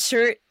 that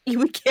shirt,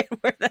 we can't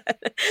wear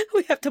that.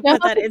 We have to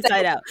put that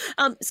inside out.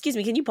 Excuse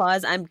me, can you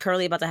pause? I'm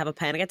currently about to have a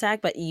panic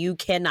attack, but you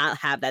cannot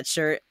have that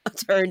shirt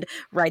turned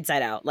right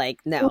side out. Like,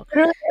 no. I'm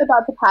literally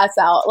about to pass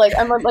out. Like,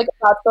 I'm like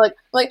about to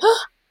like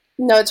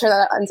no, turn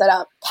that inside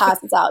out,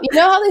 passes out. You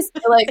know how they say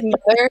like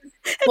mothers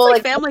it's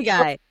like Family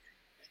Guy.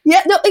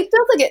 Yeah, no, it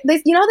feels like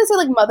it. You know how they say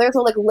like mothers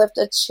will like lift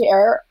a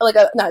chair, like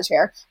not a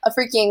chair, a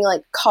freaking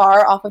like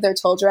car off of their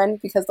children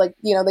because like,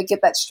 you know, they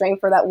get that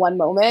strength for that one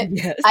moment.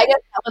 Yes. I guess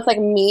that was like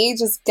me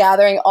just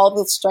gathering all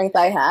the strength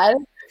I had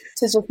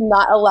to just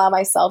not allow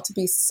myself to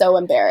be so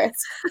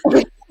embarrassed.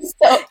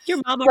 So,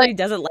 your mom already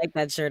doesn't like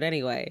that shirt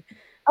anyway.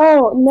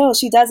 Oh no,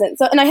 she doesn't.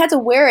 So, and I had to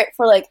wear it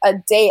for like a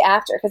day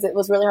after because it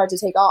was really hard to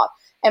take off.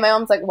 And my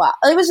mom's like, wow,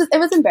 it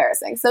was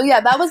embarrassing. So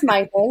yeah, that was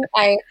my thing.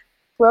 I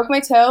broke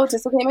my toe,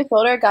 dislocated my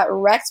shoulder, got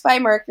wrecked by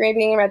Mercury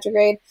being in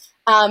retrograde.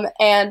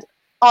 And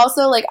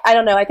also, like, I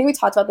don't know, I think we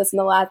talked about this in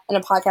a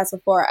podcast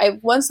before.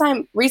 One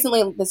time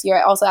recently this year,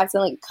 I also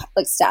accidentally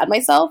like stabbed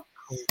myself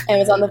and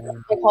was on the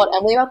phone. I called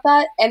Emily about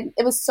that. And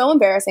it was so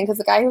embarrassing because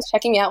the guy who was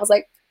checking me out was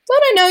like,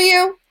 don't I know you?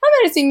 I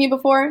might have seen you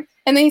before.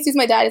 And then he sees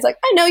my dad. He's like,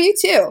 I know you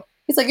too.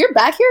 He's like, you're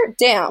back here?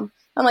 Damn.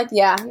 I'm like,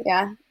 yeah,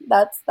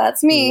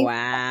 that's me.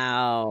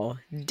 Wow.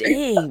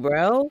 Dang,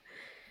 bro.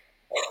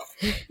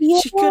 Yeah.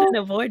 She couldn't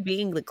avoid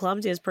being the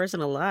clumsiest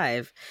person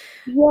alive.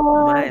 Yeah,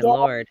 My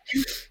Lord.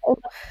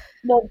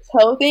 The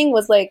toe thing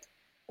was like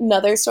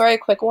another story, a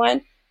quick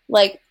one.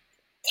 Like,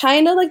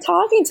 kind of like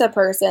talking to a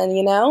person,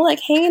 you know, like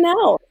hanging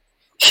out.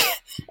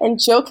 And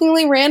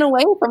jokingly ran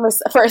away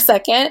for a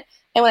second.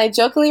 And when I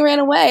jokingly ran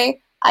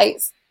away, I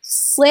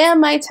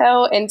slammed my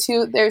toe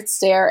into their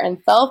stair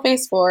and fell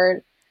face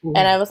forward. And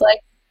I was like,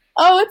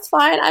 oh, it's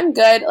fine. I'm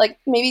good. Like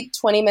maybe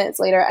 20 minutes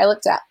later, I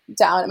looked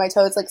down and my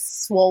toe is like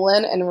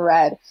swollen and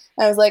red.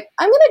 And I was like,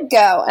 I'm going to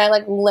go. And I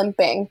like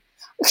limping.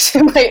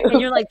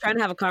 And you're like trying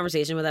to have a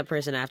conversation with that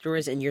person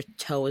afterwards and your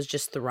toe is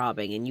just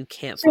throbbing and you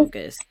can't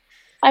focus.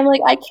 I'm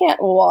like, I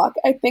can't walk.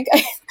 I think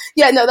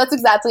yeah, no, that's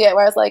exactly it.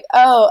 Where I was like,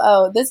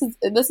 oh, this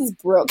is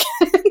broken.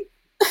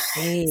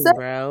 Hey,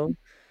 bro.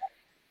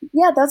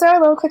 Yeah, those are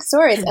our little quick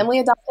stories. Emily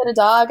adopted a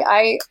dog.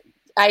 I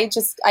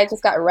just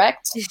got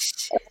wrecked.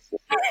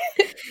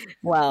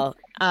 Well,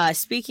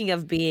 speaking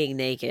of being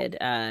naked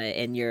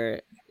and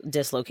your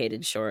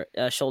dislocated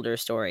shoulder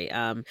story,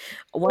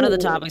 one of the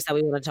topics that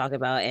we want to talk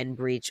about and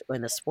breach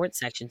in the sports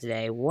section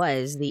today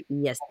was the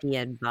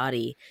ESPN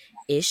body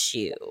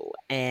issue.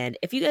 And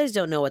if you guys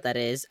don't know what that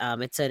is,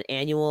 it's an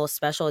annual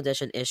special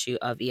edition issue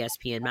of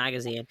ESPN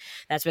magazine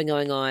that's been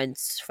going on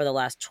for the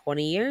last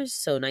 20 years.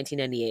 So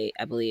 1998,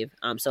 I believe.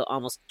 So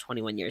almost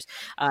 21 years.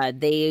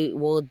 They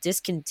will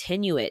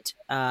discontinue it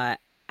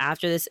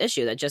after this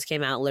issue that just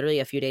came out literally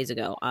a few days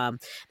ago.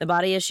 The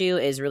body issue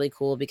is really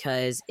cool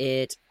because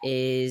it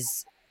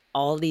is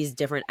all these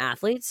different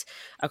athletes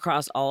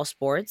across all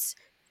sports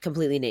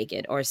completely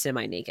naked or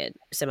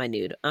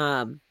semi-nude.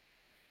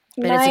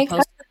 My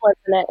cousin was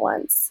in it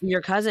once.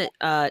 Your cousin,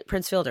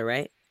 Prince Fielder,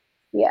 right?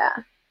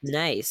 Yeah.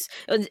 Nice.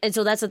 And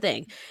so that's the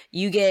thing.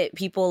 You get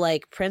people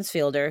like Prince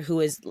Fielder,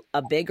 who is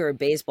a bigger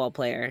baseball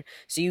player.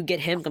 So you get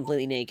him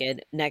completely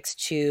naked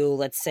next to,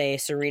 let's say,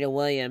 Serena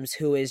Williams,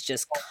 who is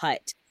just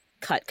cut.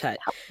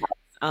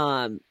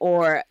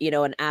 or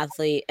an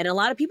athlete. And a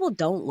lot of people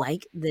don't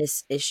like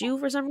this issue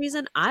for some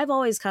reason. I've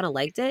always kind of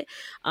liked it.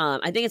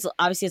 I think it's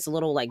obviously it's a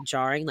little like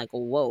jarring, like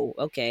whoa,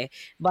 okay,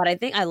 but I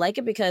think I like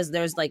it because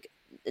there's like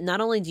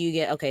not only do you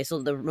get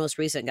so the most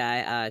recent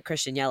guy,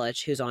 Christian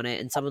Yelich, who's on it,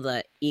 and some of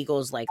the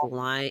Eagles like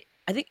line.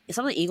 I think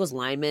some of the Eagles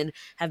linemen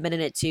have been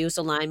in it too.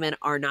 So linemen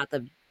are not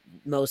the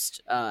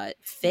most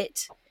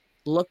fit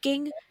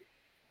looking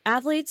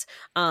athletes.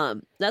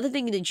 The other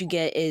thing that you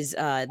get is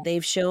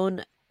they've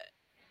shown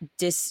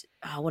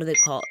what do they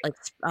call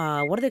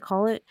what do they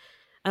call it?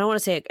 I don't want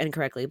to say it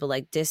incorrectly, but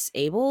like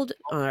disabled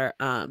or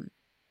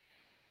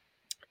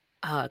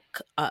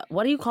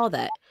what do you call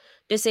that?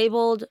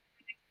 Disabled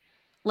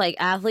like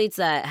athletes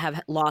that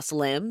have lost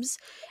limbs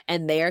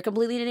and they are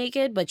completely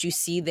naked, but you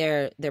see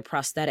their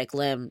prosthetic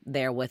limb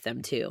there with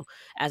them too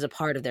as a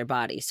part of their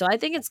body. So I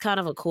think it's kind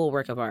of a cool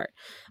work of art.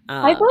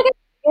 I feel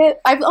like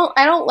I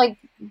don't like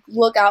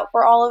look out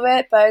for all of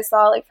it, but I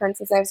saw like for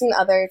instance I've seen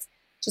others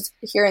just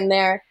here and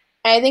there,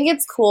 and I think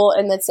it's cool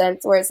in the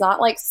sense where it's not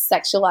like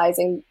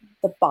sexualizing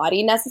the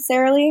body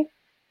necessarily,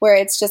 where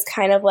it's just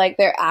kind of like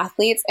they're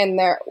athletes and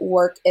their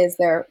work is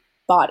their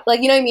body,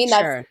 like you know what I mean?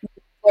 Sure. That's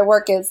their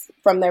work is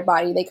from their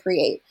body they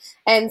create,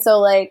 and so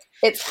like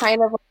it's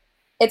kind of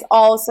it's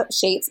all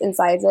shapes and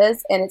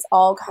sizes, and it's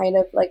all kind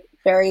of like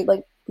very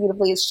like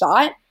beautifully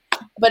shot,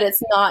 but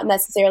it's not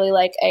necessarily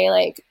like a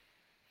like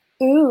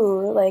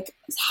ooh, like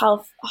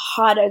how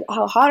hot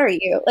are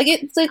you? Like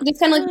it's like just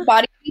kind of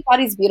like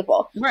body's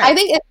beautiful. Right. I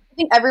think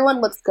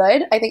everyone looks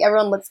good. I think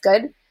everyone looks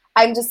good.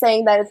 I'm just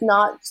saying that it's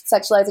not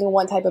sexualizing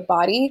one type of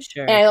body,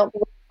 Sure. and I don't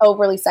think it's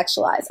overly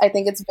sexualized. I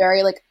think it's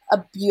very like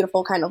a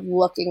beautiful kind of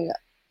looking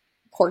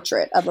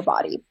portrait of a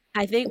body.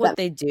 I think what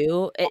they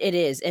do, it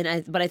is,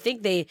 but I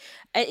think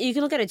you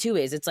can look at it two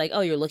ways. It's like,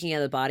 oh, you're looking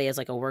at the body as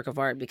like a work of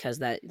art because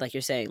that, like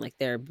you're saying, like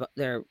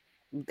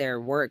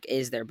their work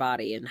is their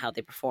body and how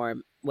they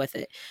perform with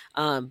it.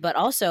 But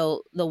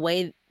also the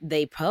way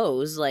they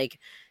pose, like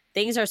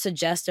things are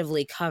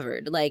suggestively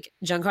covered. Like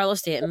Giancarlo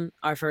Stanton,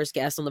 our first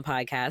guest on the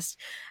podcast,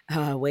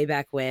 way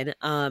back when,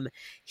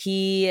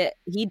 he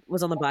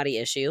was on the Body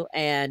Issue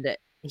and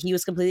he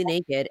was completely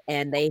naked,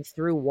 and they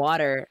threw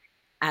water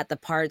at the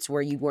parts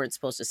where you weren't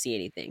supposed to see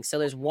anything. So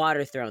there's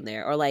water thrown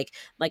there. Or like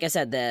I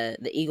said,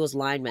 the Eagles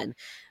linemen,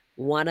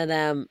 one of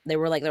them, there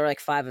were like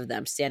five of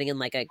them standing in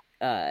like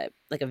a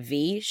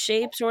V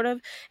shape sort of,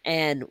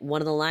 and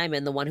one of the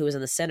linemen, the one who was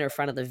in the center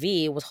front of the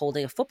V, was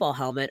holding a football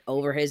helmet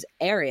over his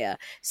area.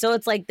 So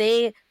it's like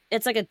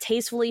it's like a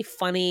tastefully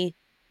funny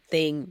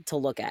thing to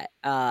look at,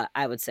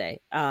 I would say.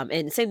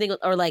 And same thing,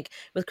 or like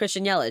with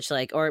Christian Yelich,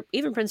 like, or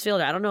even Prince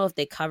Fielder. I don't know if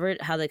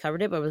how they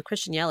covered it, but with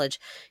Christian Yelich,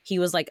 he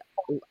was like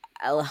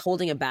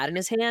holding a bat in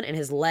his hand, and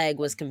his leg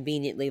was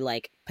conveniently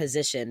like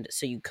positioned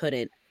so you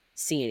couldn't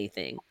see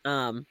anything.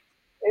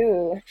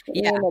 Ooh,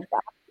 yeah.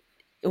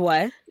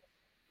 What?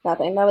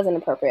 Nothing. That was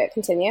inappropriate.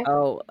 Continue.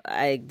 Oh,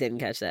 I didn't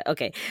catch that.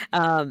 Okay.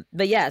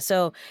 But yeah,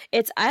 so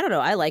I don't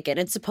know, I like it.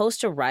 It's supposed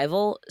to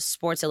rival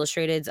Sports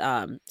Illustrated's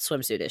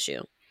swimsuit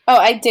issue. Oh,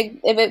 I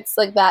dig if it's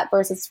like that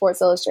versus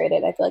Sports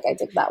Illustrated. I feel like I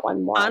dig that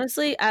one more.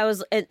 Honestly, I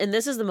was, and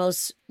this is the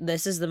most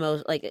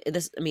like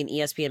this. I mean,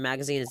 ESPN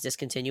magazine is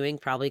discontinuing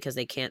probably because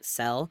they can't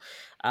sell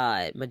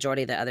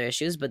majority of the other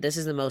issues, but this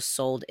is the most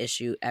sold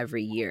issue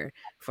every year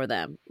for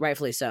them,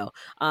 rightfully so.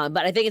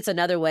 But I think it's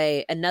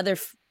another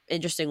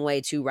interesting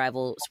way to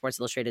rival Sports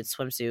Illustrated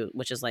swimsuit,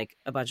 which is like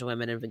a bunch of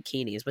women in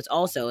bikinis, which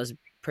also is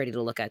pretty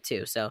to look at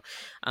too. So,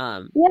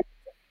 yeah.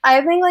 I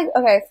think, like,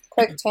 okay,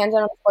 quick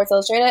tangent on Sports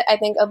Illustrated. I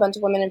think a bunch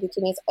of women in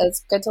bikinis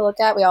is good to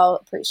look at. We all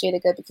appreciate a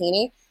good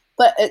bikini.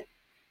 But it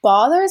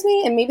bothers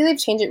me, and maybe they've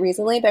changed it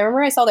recently, but I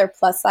remember I saw their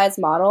plus-size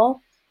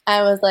model,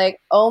 and I was like,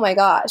 oh my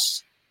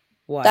gosh,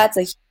 what? That's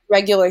a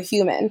regular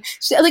human.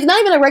 Like, not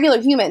even a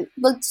regular human.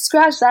 Like,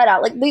 scratch that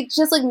out. Like, they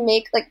just, like,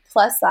 make, like,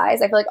 plus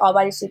size. I feel like all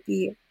bodies should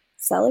be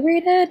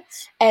celebrated.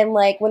 And,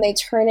 like, when they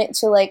turn it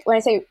to, like, when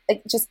I say,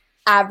 like, just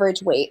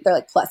average weight, they're,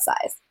 like, plus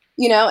size.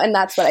 You know? And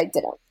that's what I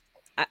didn't.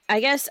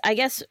 I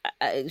guess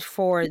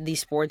for the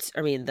sports,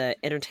 I mean, the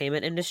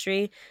entertainment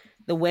industry,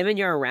 the women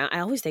you're around, I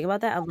always think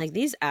about that. I'm like,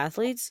 these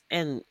athletes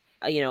and,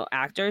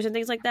 actors and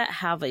things like that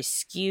have a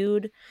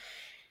skewed,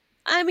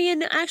 I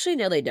mean, actually,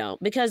 no, they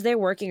don't, because they're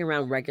working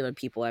around regular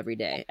people every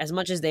day. As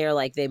much as they're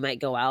like, they might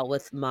go out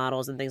with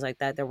models and things like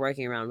that, they're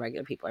working around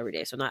regular people every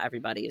day. So not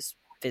everybody is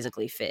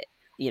physically fit,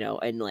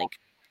 and like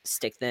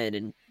stick thin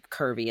and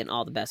curvy in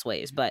all the best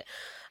ways. But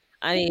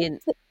I mean,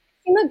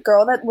 the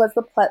girl that was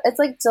it's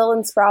like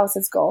Dylan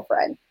Sprouse's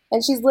girlfriend,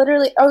 and she's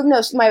literally, oh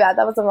no, my bad,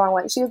 that was the wrong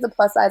one. She was the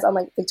plus size on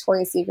like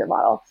Victoria's Secret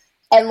model,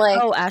 and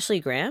like, oh, Ashley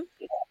Graham?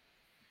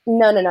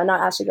 No, not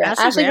Ashley Graham.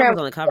 Ashley Graham was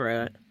on the cover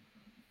of it.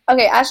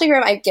 Okay, Ashley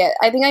Graham, I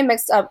think I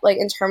mixed up like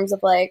in terms of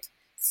like,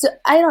 so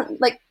I don't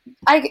like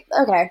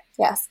okay,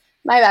 yes,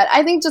 my bad.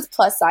 I think just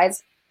plus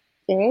size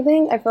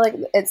anything, I feel like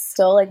it's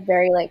still like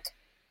very like,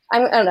 I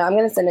don't know, I'm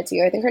gonna send it to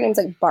you. I think her name's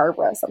like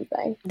Barbara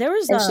something. There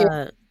was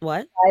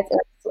what?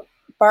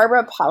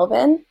 Barbara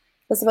Palvin.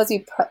 was supposed to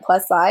be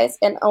plus size,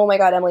 and oh my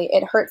god, Emily,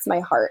 it hurts my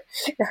heart.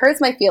 It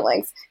hurts my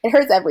feelings. It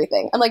hurts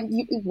everything. I'm like,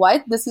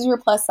 what? This is your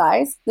plus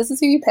size? This is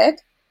who you pick?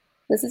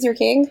 This is your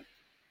king?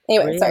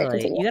 Anyway, sorry, Really?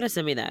 continue. You gotta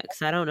send me that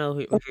because I don't know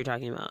who you're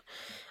talking about.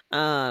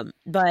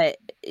 But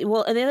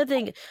well, and the other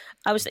thing,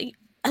 I was thinking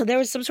there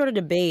was some sort of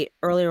debate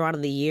earlier on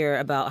in the year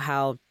about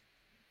how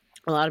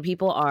a lot of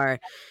people are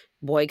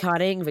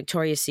boycotting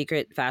Victoria's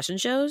Secret fashion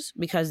shows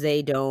because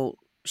they don't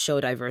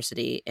show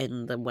diversity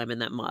in the women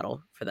that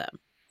model for them.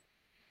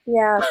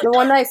 Yeah, the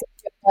one that I see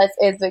plus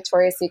is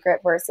Victoria's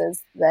Secret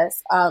versus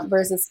this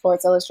versus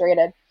Sports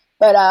Illustrated,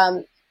 but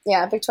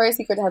yeah, Victoria's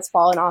Secret has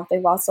fallen off.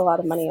 They've lost a lot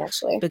of money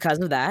actually Because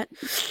of that.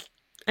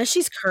 And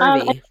she's I,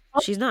 curvy.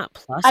 She's not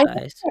plus I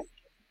size.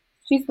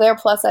 she's their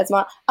plus size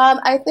model.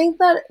 I think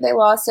that they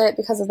lost it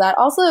because of that.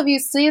 Also, if you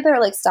see their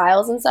like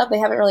styles and stuff, they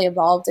haven't really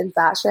evolved in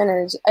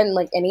fashion and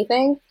like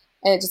anything,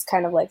 and it just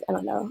kind of like I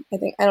don't know.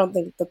 I don't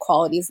think the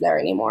quality's there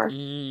anymore.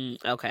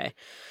 Okay.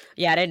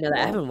 Yeah, I didn't know that.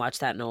 I Yeah. haven't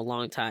watched that in a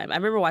long time. I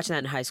remember watching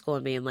that in high school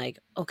and being like,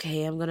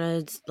 okay, I'm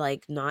gonna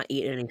like not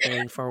eat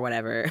anything for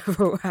whatever,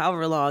 for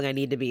however long I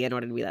need to be in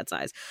order to be that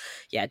size.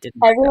 Yeah, it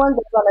didn't. Everyone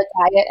goes on a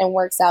diet and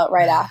works out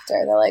right after.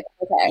 They're like,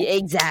 okay. Yeah,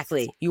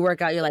 exactly. You work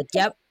out, you're like,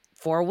 yep,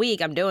 for a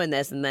week I'm doing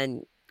this, and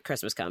then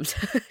Christmas comes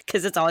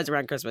because it's always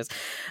around Christmas,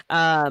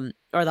 or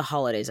the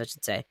holidays, I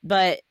should say.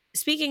 But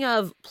speaking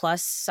of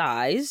plus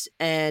size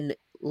and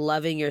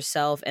loving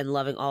yourself and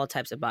loving all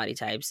types of body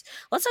types,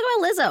 let's talk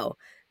about Lizzo.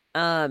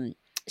 Lizzo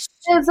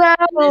is on.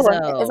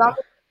 Lizzo,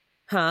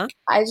 huh?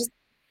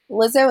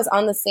 Lizzo is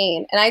on the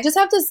scene, and I just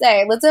have to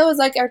say, Lizzo is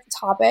like our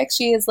topic.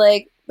 She is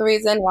like the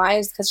reason why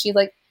is because she's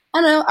like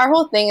I don't know. Our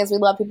whole thing is we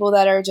love people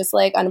that are just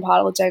like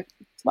unapologetically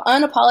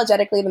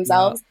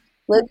themselves.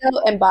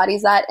 Lizzo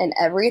embodies that in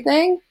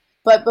everything.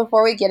 But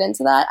before we get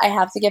into that, I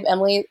have to give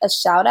Emily a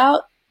shout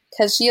out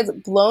because she has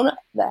blown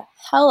the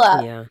hell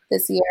up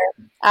this year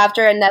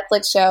after a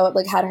Netflix show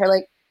like had her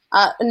like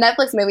a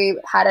Netflix movie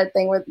had a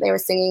thing where they were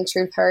singing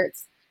 "Truth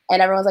Hurts."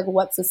 And everyone was like,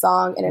 "What's the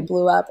song?" And it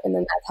blew up, and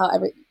then that's how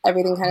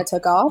everything kind of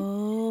took off.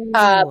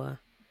 Oh.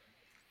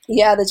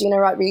 Yeah, the Gina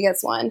Rodriguez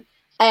one,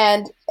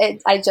 and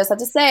I just have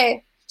to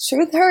say,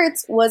 "Truth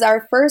Hurts" was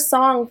our first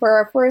song for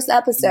our first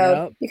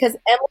episode because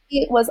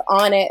Emily was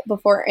on it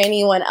before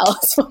anyone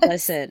else was.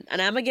 Listen,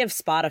 and I'm gonna give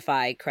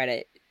Spotify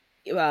credit.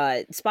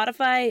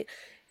 Spotify,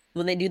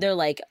 when they do their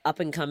like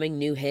up and coming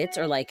new hits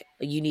or like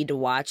you need to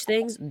watch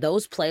things,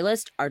 those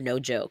playlists are no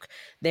joke.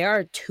 There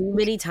are too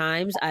many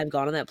times I've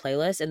gone on that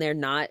playlist and they're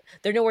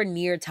nowhere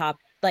near top.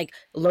 Like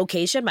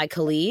Location by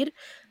Khalid,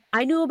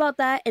 I knew about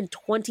that in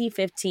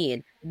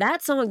 2015.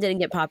 That song didn't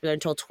get popular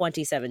until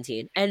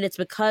 2017, and it's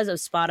because of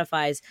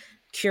Spotify's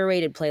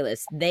curated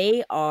playlists.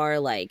 They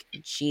are like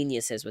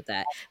geniuses with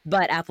that.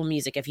 But Apple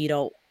Music, if you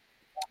don't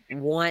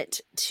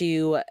want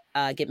to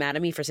get mad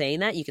at me for saying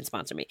that, you can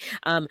sponsor me.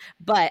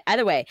 But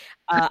either way,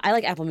 I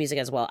like Apple Music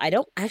as well. I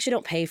actually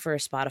don't pay for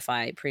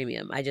Spotify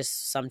Premium. I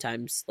just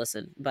sometimes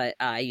listen, but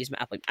I use my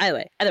Apple.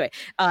 Either way,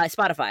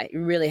 Spotify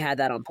really had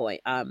that on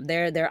point.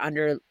 They're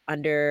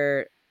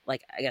under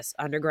like I guess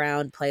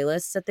underground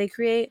playlists that they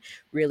create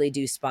really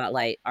do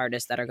spotlight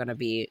artists that are going to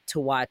be to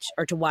watch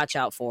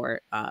out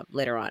for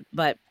later on.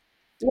 But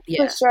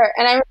yeah, for sure.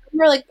 And I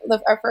remember like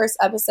our first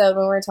episode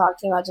when we were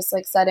talking about just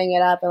like setting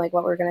it up and like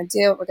what we're going to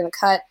do, what we're going to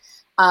cut.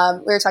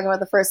 We were talking about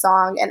the first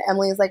song, and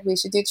Emily was like, "We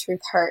should do Truth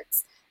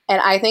Hurts."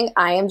 And I think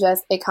I am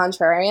just a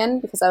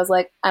contrarian because I was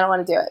like, I don't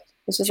want to do it.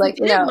 And she's like,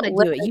 no,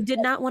 do it. You did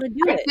not want to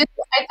do it. I didn't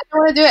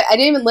want to do it. I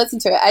didn't even listen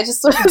to it. I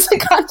just was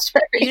like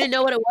contrary. You didn't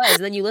know what it was,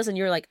 and then you listen.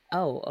 You're like,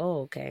 oh,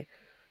 okay.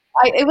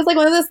 It was like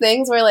one of those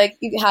things where like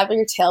you have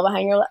your tail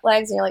behind your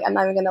legs and you're like, I'm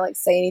not even going to like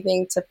say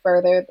anything to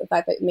further the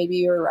fact that maybe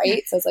you were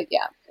right. So it's like,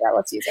 yeah,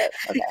 let's use it.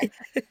 Okay.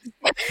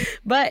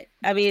 But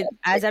I mean,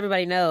 as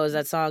everybody knows,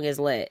 that song is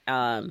lit.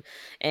 And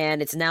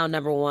it's now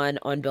 #1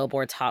 on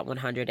Billboard's Hot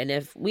 100. And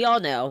if we all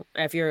know,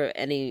 if you're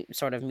any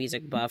sort of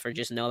music buff or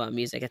just know about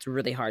music, it's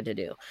really hard to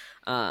do.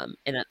 And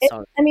that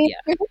song,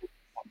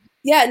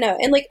 no.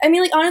 And like, I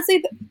mean, like,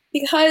 honestly,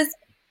 because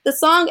the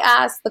song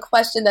asks the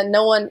question that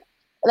no one,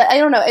 I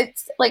don't know.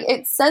 It's like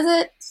it says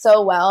it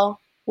so well.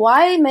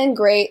 Why men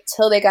great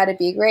till they gotta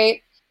be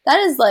great? That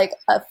is like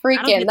a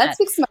freaking. That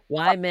speaks to my.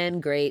 Why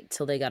men great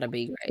till they gotta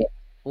be great?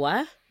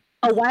 What?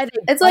 Oh, why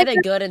they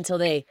good until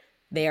they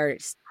are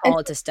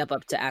called to step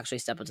up to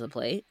the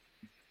plate?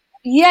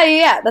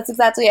 Yeah. That's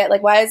exactly it.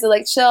 Like, why is it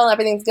like chill and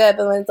everything's good,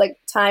 but when it's like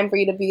time for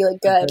you to be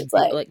like good, it's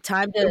like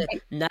time to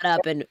nut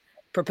up and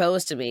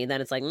propose to me.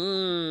 Then it's like,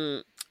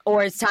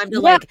 or it's time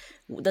to like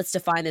let's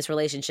define this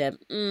relationship.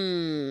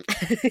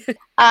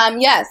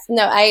 Yes.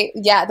 No,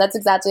 that's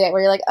exactly it.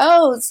 Where you're like,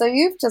 oh, so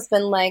you've just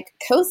been like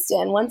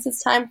coasting. Once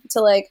it's time to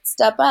like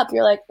step up,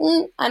 you're like,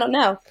 I don't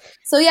know.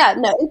 So yeah,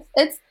 no,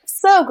 it's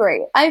so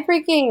great. I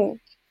freaking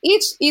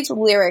each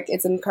lyric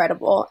is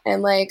incredible.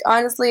 And like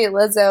honestly,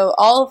 Lizzo,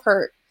 all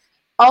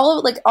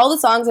the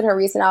songs in her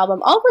recent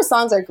album, all of her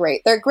songs are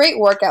great. They're great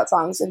workout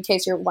songs in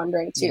case you're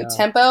wondering too. Yeah.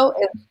 Tempo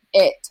is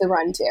it to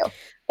run to.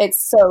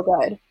 It's so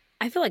good.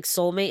 I feel like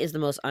Soulmate is the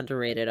most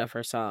underrated of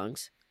her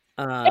songs.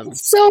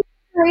 It's so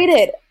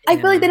underrated. I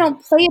feel like they Yeah.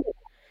 don't play it.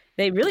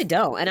 They really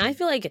don't. And I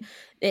feel like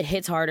it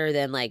hits harder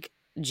than like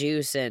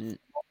Juice and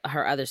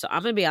her other song.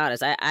 I'm gonna be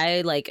honest.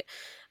 I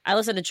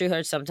listen to True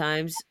Hurts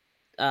sometimes,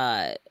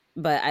 but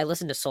I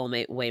listen to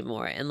Soulmate way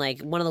more. And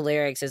like one of the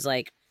lyrics is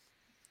like,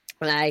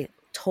 and I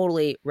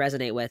totally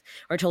resonate with,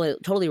 or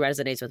totally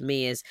resonates with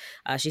me, is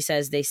she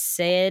says they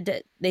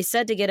said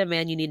to get a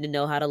man you need to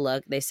know how to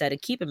look. They said to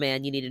keep a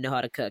man you need to know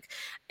how to cook.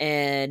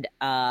 And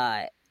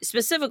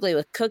specifically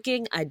with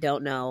cooking, I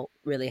don't know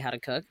really how to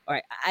cook.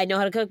 Or I know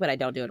how to cook, but I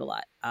don't do it a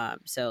lot.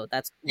 So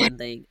that's one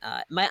thing.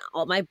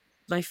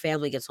 My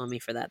family gets on me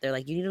for that. They're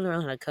like, you need to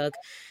learn how to cook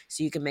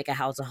so you can make a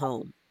house a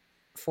home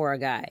for a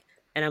guy.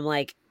 And I'm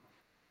like,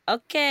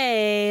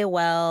 okay,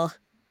 well,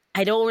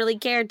 I don't really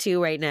care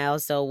to right now,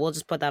 so we'll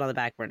just put that on the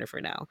back burner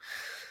for now.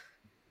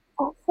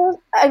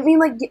 Also, I mean,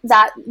 like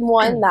that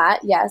one,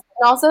 that yes,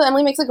 and also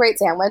Emily makes a great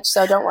sandwich,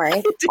 so don't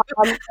worry.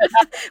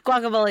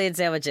 Guacamole and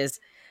sandwiches.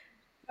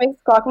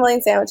 Makes guacamole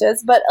and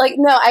sandwiches, but like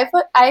no,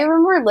 I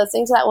remember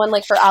listening to that when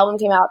like her album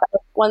came out. That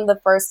was one of the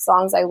first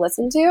songs I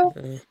listened to,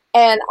 Mm-hmm.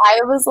 and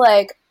I was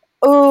like,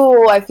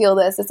 "Oh, I feel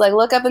this." It's like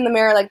look up in the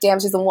mirror, like, "Damn,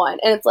 she's the one,"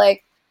 and it's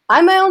like,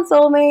 "I'm my own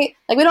soulmate."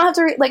 Like we don't have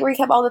to like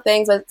recap all the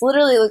things, but it's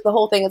literally like the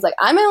whole thing is like,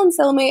 "I'm my own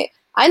soulmate.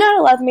 I know how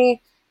to love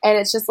me," and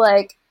it's just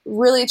like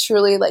really,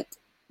 truly like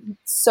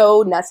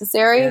so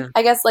necessary. Yeah.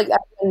 I guess like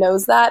everyone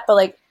knows that, but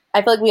like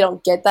I feel like we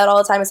don't get that all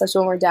the time, especially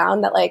when we're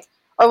down. That like,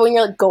 or when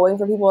you're like going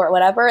for people or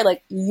whatever,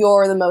 like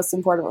you're the most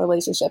important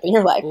relationship in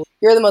your life.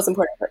 You're the most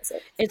important person.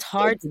 It's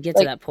hard to get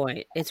to that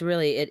point. It's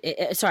really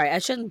sorry, I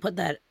shouldn't put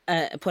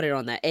it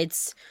on that.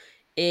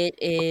 It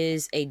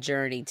is a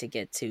journey to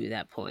get to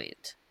that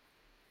point.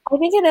 I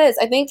think it is.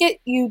 I think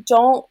you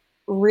don't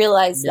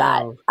realize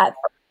that at first.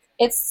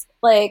 It's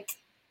like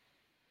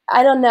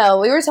I don't know.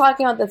 We were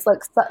talking about this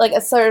like a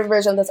sort of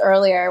version of this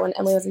earlier when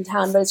Emily was in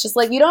town, but it's just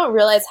like you don't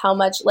realize how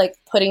much like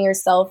putting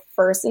yourself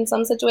first in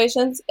some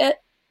situations. It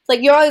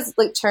like you always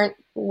like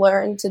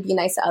learn to be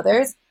nice to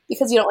others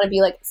because you don't want to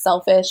be like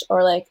selfish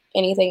or like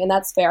anything, and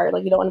that's fair.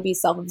 Like you don't want to be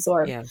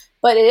self-absorbed. Yeah.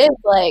 But it is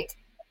like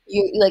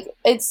you like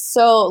it's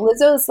so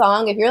Lizzo's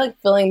song. If you're like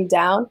feeling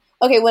down,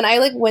 okay. When I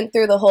like went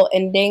through the whole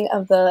ending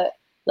of the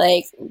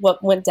like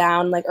what went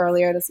down like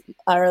earlier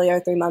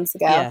 3 months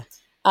ago.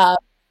 Yeah.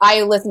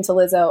 I listened to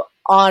Lizzo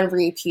on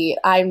repeat.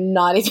 I'm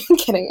not even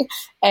kidding.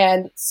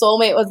 And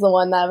Soulmate was the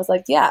one that I was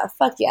like, yeah,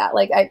 fuck yeah.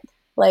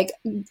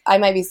 I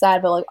might be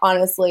sad, but like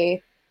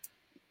honestly,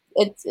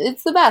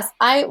 it's the best.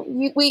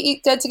 We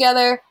eat good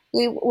together.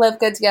 We live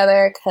good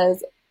together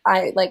because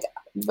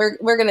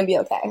we're gonna be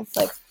okay.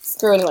 Like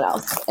screw anyone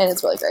else, and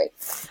it's really great.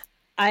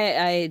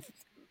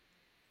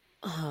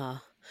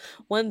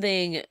 One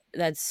thing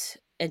that's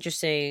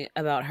interesting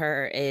about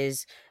her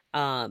is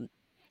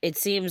it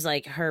seems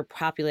like her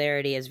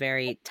popularity is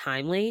very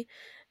timely,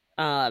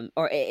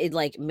 or it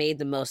like made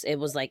the most, it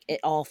was like it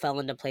all fell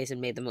into place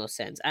and made the most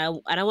sense. And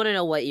I want to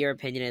know what your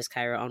opinion is,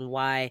 Kyra, on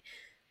why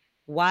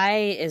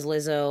is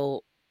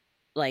Lizzo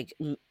like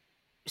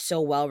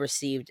so well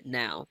received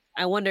now.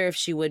 I wonder if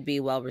she would be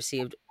well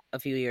received a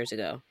few years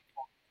ago.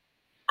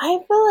 I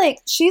feel like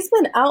she's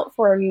been out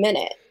for a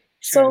minute.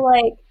 Sure. So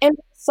like in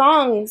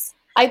songs,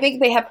 I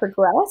think they have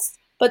progressed,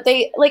 but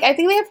I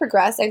think they have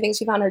progressed. I think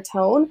she found her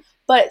tone,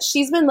 but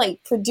she's been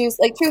like produced,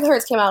 like Truth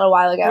Hurts came out a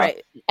while ago.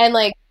 Right. And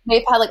like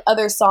they've had like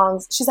other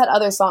songs. She's had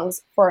other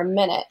songs for a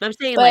minute. I'm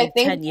saying but like I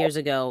think 10 years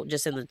ago,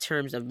 just in the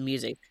terms of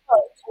music.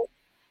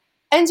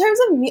 In terms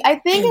of I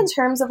think in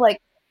terms of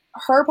like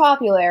her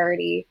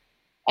popularity,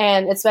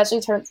 and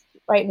especially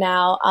right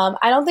now,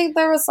 I don't think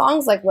there was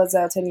songs like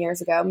Lizzo 10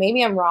 years ago.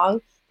 Maybe I'm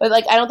wrong, but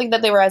like I don't think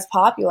that they were as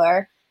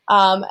popular.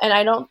 And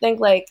I don't think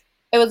like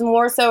it was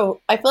more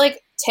so. I feel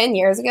like 10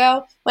 years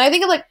ago, when I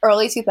think of like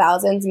early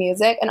 2000s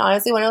music, and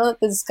honestly, one of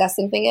the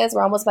disgusting thing is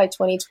we're almost by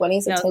 2020,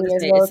 so 10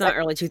 years ago. It's not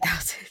early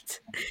 2000s.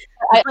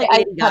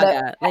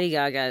 Lady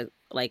Gaga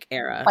like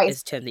era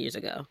is 10 years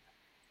ago.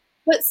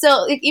 But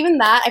still, like, even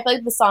that, I feel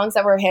like the songs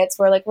that were hits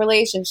were like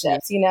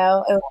relationships, you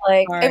know? It was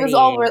like, partying. It was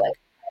all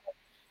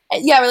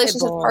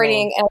relationships,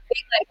 partying. And I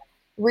think like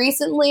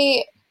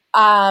recently,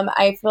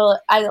 I feel,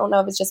 I don't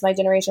know if it's just my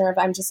generation or if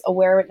I'm just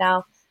aware of it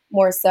now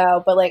more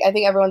so, but like I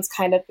think everyone's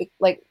kind of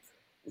like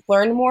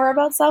learned more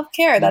about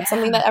self-care. That's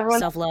something that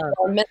everyone self-love,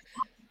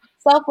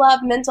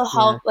 mental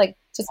health, like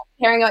just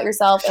caring about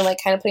yourself and like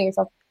kind of putting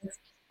yourself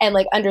and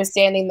like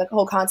understanding the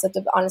whole concept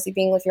of honestly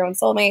being with your own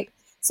soulmate.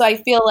 So I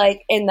feel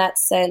like in that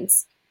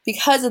sense,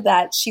 because of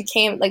that, she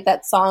came like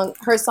that song,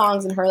 her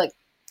songs and her like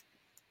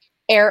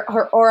air,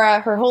 her aura,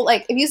 her whole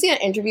like. If you see an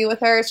interview with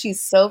her,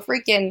 she's so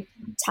freaking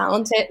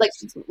talented. Like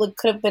she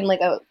could have been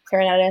like a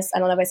clarinetist. I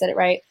don't know if I said it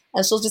right.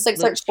 And she'll just like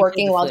start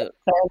twerking while doing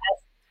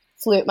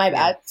flute. My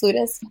bad,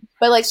 flutist.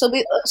 But like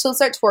she'll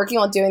start twerking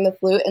while doing the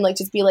flute and like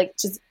just be like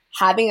just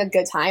having a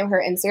good time.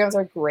 Her Instagrams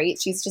are great.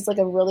 She's just like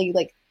a really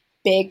like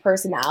big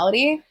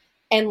personality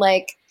and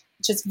like.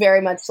 Just very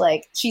much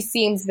like she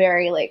seems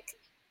very like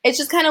it's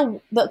just kind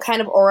of the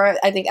kind of aura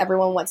I think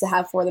everyone wants to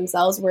have for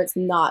themselves where it's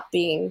not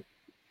being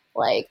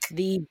like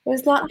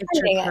it's not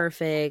picture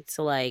perfect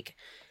like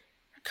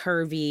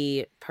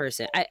curvy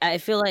person. I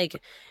feel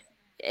like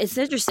it's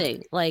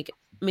interesting. Like,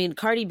 I mean,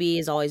 Cardi B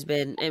has always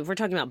been, if we're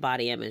talking about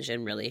body image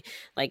and really,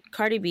 like,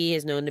 Cardi B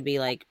is known to be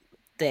like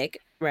thick,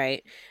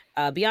 right?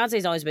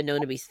 Beyonce's always been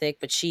known to be thick,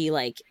 but she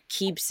like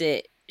keeps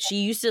it.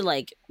 She used to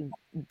like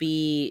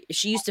she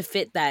used to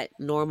fit that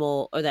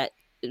normal or that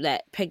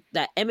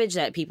image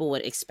that people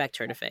would expect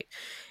her to fit.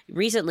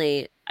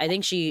 Recently, I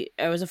think it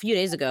was a few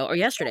days ago or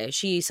yesterday,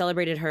 she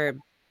celebrated her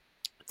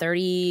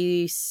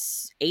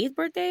 38th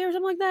birthday or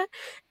something like that,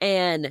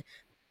 and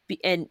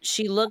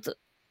she looked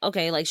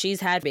okay, like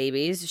she's had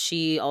babies.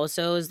 She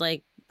also is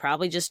like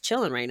probably just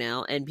chilling right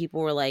now, and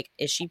people were like,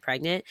 "Is she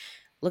pregnant?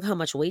 Look how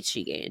much weight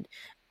she gained."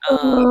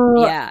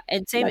 Yeah,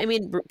 and same. I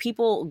mean,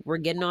 people were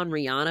getting on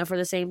Rihanna for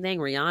the same thing.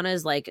 Rihanna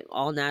is like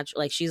all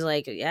natural. Like she's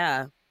like,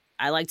 yeah,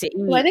 I like to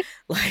Well, I eat. think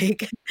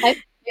Like, I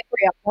think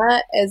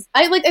Rihanna is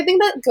I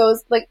think that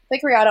goes like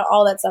Thick Rihanna,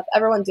 all that stuff.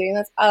 Everyone doing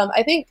this.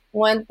 I think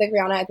one Thick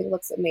Rihanna I think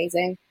looks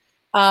amazing.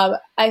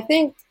 I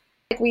think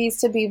like we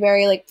used to be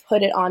very like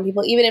put it on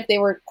people, even if they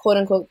were quote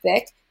unquote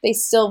thick, they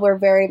still were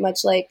very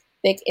much like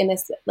thick in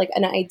this like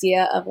an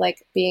idea of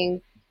like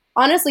being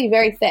honestly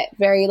very fit,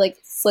 very like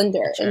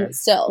slender, sure. and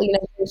still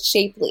very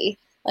shapely,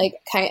 like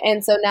kind.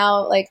 And so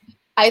now like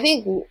I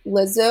think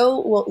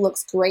Lizzo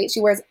looks great. She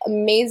wears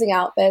amazing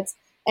outfits,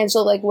 and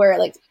she'll like wear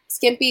like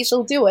skimpy.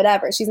 She'll do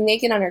whatever. She's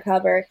naked on her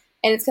cover,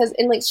 and it's because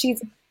and like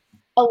she's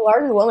a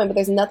larger woman, but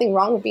there's nothing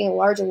wrong with being a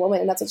larger woman,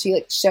 and that's what she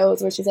like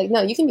shows. Where she's like,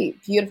 no, you can be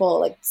beautiful,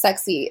 like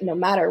sexy, no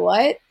matter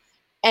what.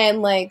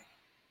 And like,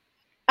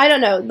 I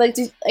don't know, like,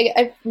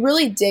 I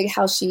really dig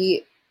how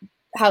she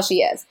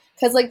is,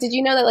 because like, did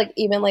you know that like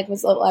even like with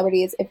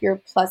celebrities, if you're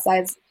plus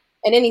size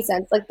in any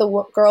sense, like the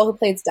girl who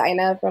plays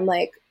Dinah from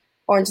like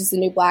Orange Is the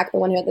New Black, the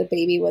one who had the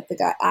baby with the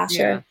guy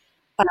Asher.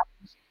 Yeah.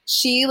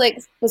 She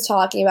like was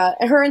talking about,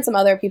 and her and some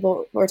other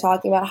people were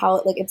talking about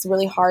how like it's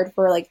really hard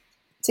for like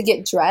to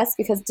get dressed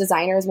because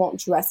designers won't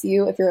dress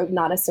you if you're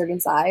not a certain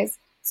size.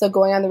 So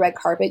going on the red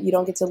carpet, you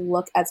don't get to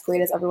look as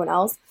great as everyone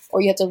else,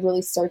 or you have to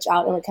really search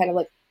out and like kind of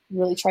like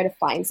really try to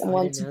find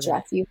someone to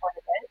dress you for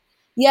an event.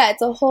 Yeah,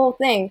 it's a whole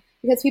thing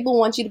because people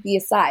want you to be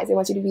a size. They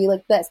want you to be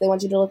like this. They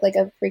want you to look like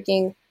a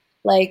freaking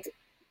like.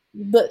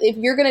 But if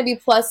you're gonna be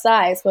plus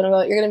size, quote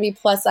unquote, you're gonna be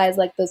plus size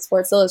like the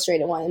Sports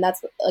Illustrated one, and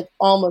that's like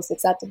almost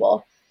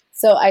acceptable.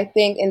 So I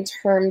think in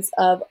terms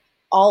of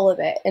all of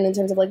it, and in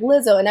terms of like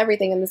Lizzo and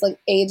everything, in this like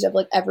age of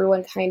like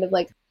everyone kind of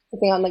like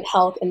focusing on like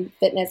health and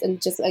fitness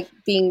and just like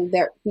being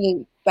there,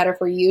 being better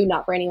for you,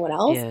 not for anyone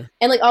else,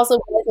 and like also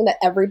realizing that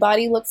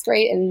everybody looks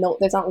great and no,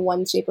 there's not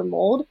one shape or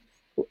mold.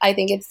 I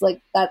think it's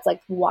like that's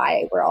like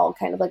why we're all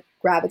kind of like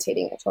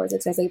gravitating towards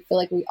it, because I feel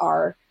like we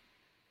are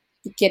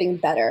getting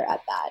better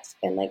at that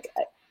and like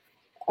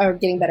are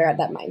getting better at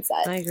that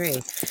mindset. I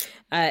agree.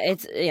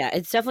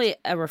 It's definitely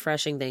a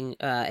refreshing thing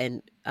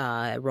and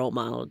role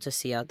model to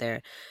see out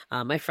there.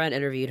 My friend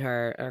interviewed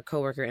her, our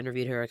coworker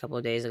interviewed her a couple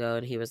of days ago,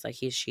 and he was like,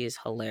 she is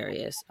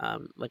hilarious,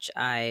 which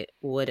I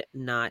would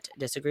not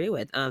disagree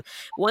with.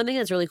 One thing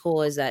that's really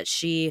cool is that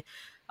she,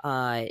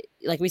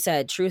 like we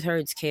said, Truth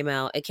Hurts came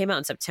out. It came out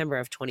in September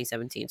of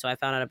 2017, so I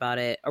found out about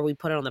it, or we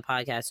put it on the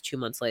podcast 2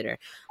 months later.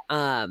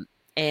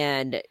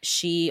 And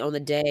she, on the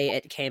day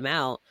it came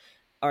out,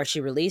 or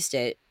she released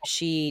it,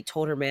 she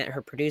told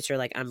her producer,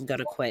 like, I'm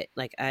gonna quit.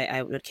 Like,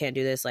 I can't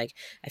do this. Like,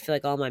 I feel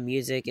like all my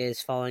music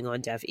is falling on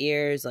deaf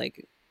ears.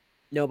 Like,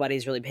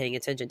 nobody's really paying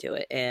attention to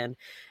it. And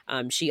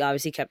she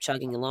obviously kept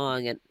chugging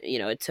along, and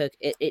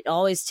it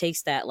always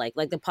takes that like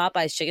the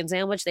Popeyes chicken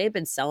sandwich. They've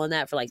been selling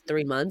that for like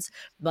 3 months,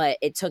 but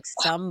it took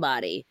some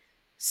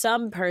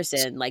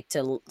person like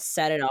to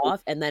set it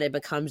off, and then it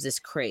becomes this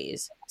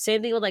craze.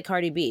 Same thing with like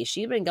Cardi B.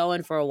 She's been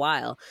going for a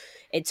while.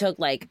 It took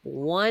like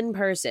one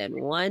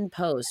person, one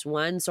post,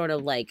 one sort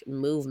of like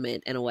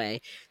movement in a way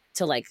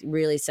to like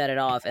really set it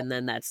off, and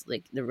then that's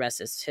like the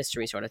rest is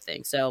history sort of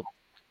thing. So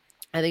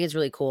I think it's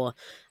really cool.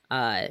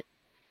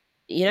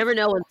 You never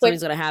know when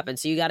something's going to happen,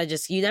 so you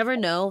never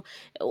know.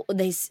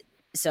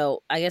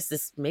 So I guess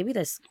this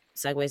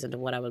segues into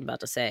what I was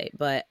about to say,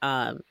 but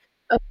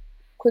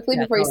quickly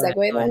before you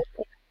segue, then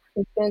I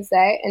was going to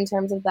say in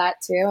terms of that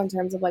too, in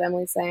terms of what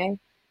Emily's saying,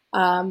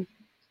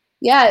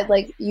 yeah,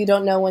 like you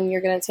don't know when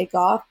you're going to take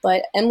off,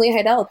 but Emily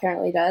Heidel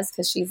apparently does,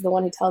 because she's the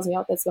one who tells me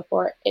about this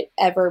before it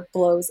ever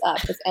blows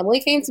up. Because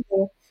Emily came to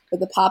me with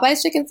the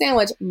Popeyes chicken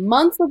sandwich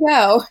months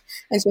ago,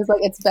 and she was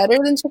like, "It's better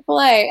than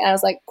Chick-fil-A," and I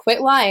was like,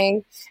 "Quit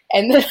lying."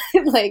 And then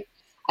like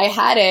I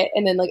had it,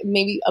 and then like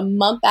maybe a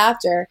month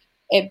after,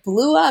 it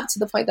blew up to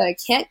the point that I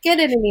can't get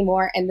it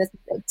anymore, and this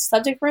is a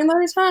subject for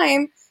another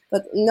time.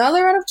 But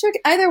another out of trick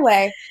either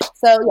way.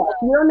 So yeah,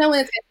 you don't know when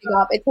it's going to take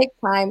off. It takes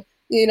time.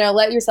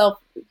 Let yourself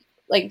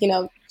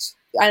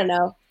I don't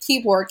know,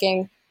 keep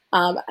working.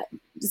 It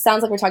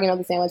sounds like we're talking about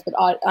the sandwich, but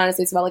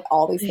honestly, it's about like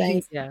all these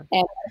things. Yeah.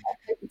 And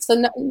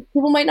so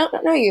people might not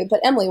know you, but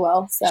Emily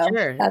will. So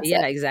sure. That's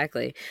yeah, it.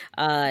 Exactly.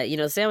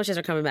 Sandwiches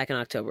are coming back in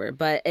October,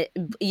 but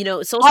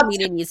social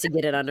media needs to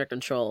get it under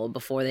control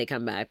before they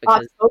come back.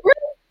 Because October?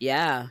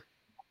 Yeah.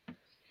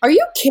 Are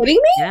you kidding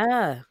me?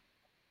 Yeah.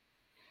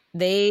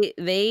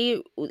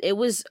 it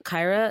was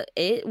Kyra,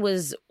 it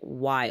was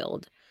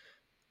wild.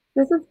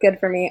 This is good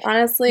for me.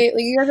 Honestly,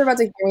 like you guys are about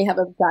to hear me have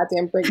a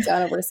goddamn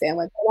breakdown over a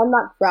sandwich. And I'm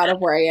not proud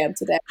of where I am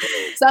today.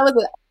 So that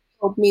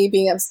was me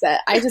being upset.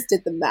 I just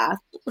did the math.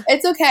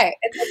 It's okay.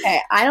 It's okay.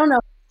 I don't know.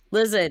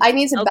 Listen, I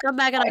need to I'll come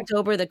back in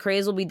October. The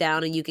craze will be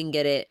down, and you can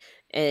get it.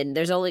 And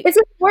there's only it's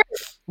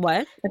worse.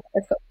 What?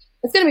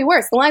 It's gonna be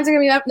worse. The lines are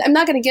gonna be up. I'm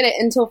not gonna get it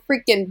until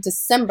freaking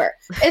December.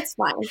 It's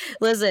fine.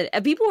 Listen,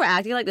 and people were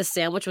acting like the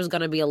sandwich was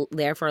gonna be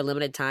there for a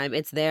limited time.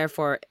 It's there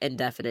for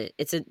indefinite.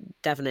 It's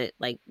indefinite,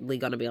 likely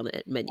gonna be on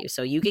the menu.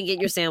 So you can get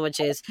your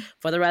sandwiches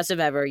for the rest of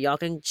ever. Y'all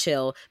can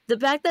chill. The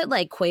fact that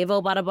like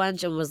Quavo bought a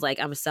bunch and was like,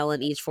 I'm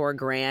selling each for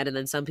 $1,000, and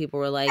then some people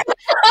were like,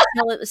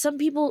 some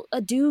people,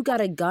 a dude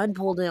got a gun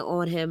pulled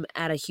on him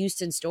at a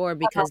Houston store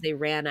because they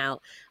ran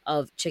out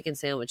of chicken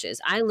sandwiches.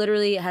 I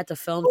literally had to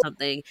film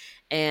something,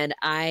 and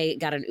I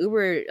got an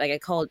Uber.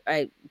 Like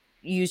I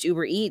used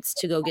Uber Eats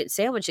to go get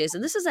sandwiches,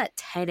 and this is at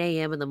 10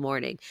 a.m. in the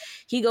morning.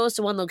 He goes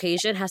to one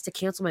location, has to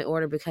cancel my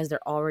order because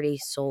they're already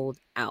sold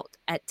out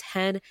at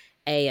 10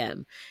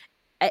 a.m.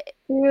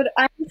 Dude,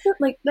 I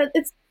like that.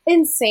 It's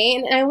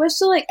insane, and I wish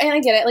to like. And I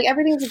get it. Like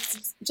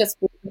everything's just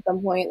food at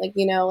some point. Like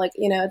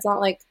it's not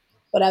like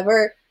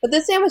whatever. But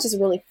this sandwich is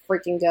really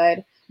freaking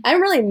good. I'm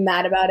really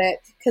mad about it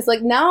because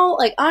like now,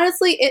 like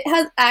honestly, it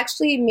has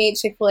actually made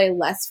Chick-fil-A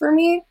less for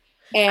me.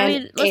 And I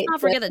mean, let's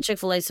not forget that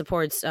Chick-fil-A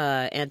supports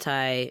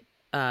anti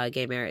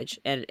gay marriage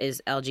and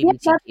is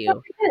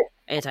LGBTQ,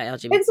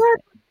 anti-LGBT.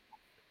 Exactly.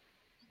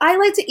 I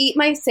like to eat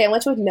my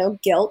sandwich with no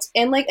guilt,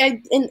 and like,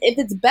 and if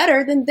it's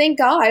better, then thank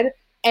God.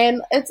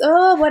 And it's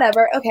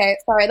whatever. Okay,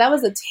 sorry, that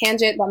was a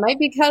tangent that might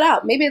be cut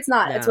out. Maybe it's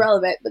not. Yeah. It's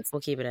relevant, but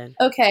we'll keep it in.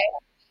 Okay,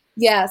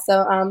 yeah.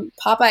 So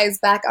Popeye's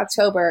back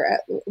October.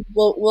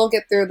 We'll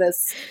get through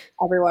this,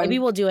 everyone. Maybe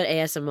we'll do an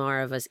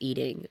ASMR of us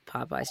eating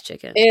Popeye's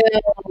chicken.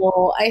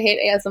 Ew, I hate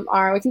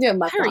ASMR. We can do a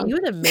mukbang. You're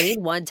the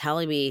main one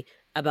telling me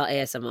about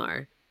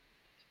ASMR.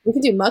 We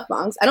can do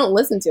mukbangs. I don't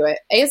listen to it.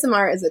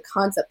 ASMR is a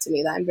concept to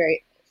me that I'm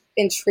very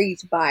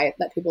intrigued by,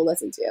 that people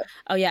listen to.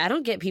 Oh yeah, I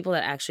don't get people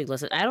that actually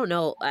listen. I don't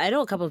know. I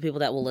know a couple of people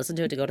that will listen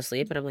to it to go to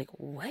sleep, and I'm like,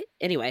 what?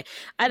 Anyway,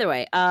 either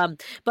way.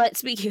 But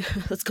speaking,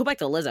 let's go back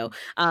to Lizzo.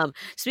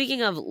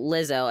 Speaking of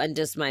Lizzo, and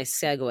just my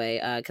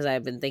segue, because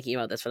I've been thinking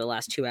about this for the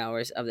last 2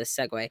 hours of this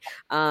segue.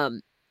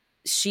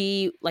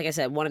 She, like I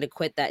said, wanted to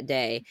quit that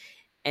day,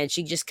 and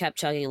she just kept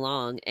chugging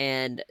along.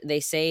 And they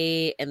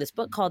say in this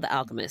book called The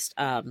Alchemist,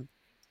 a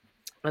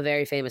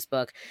very famous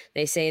book,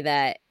 they say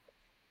that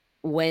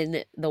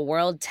when the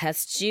world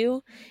tests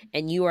you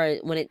and you are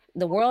when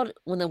the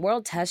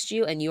world tests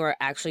you and you are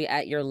actually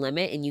at your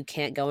limit and you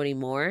can't go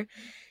anymore,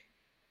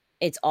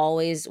 it's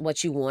always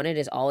what you wanted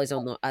is always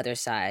on the other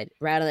side,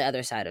 right on the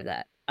other side of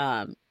that.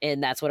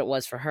 And that's what it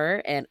was for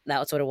her, and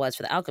that's what it was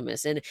for The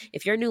Alchemist. And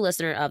if you're a new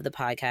listener of the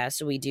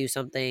podcast, we do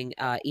something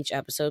each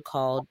episode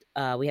called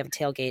we have a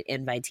tailgate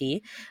invitee.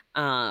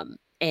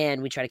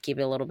 And we try to keep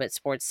it a little bit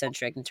sports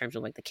centric in terms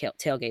of like the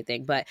tailgate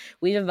thing. But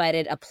we've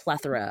invited a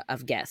plethora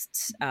of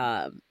guests,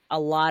 a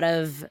lot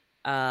of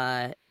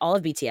all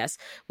of BTS.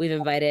 We've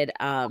invited.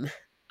 I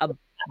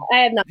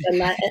have not done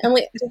that. And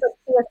Emily, just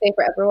to say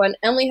for everyone,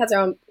 Emily has her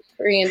own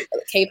Korean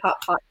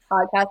K-pop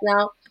podcast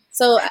now,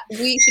 so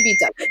we should be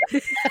done with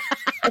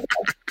that.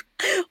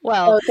 Okay.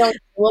 Well. So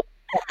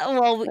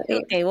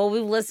okay.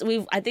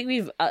 Well, I think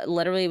we've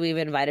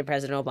invited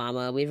President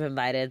Obama. We've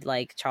invited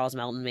like Charles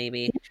Melton,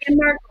 maybe.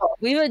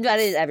 We've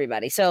invited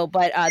everybody. So,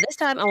 but this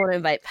time I want to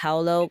invite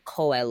Paulo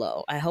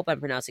Coelho. I hope I'm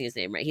pronouncing his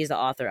name right. He's the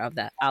author of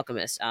The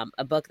Alchemist,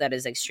 a book that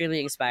is extremely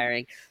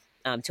inspiring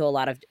to a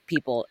lot of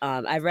people.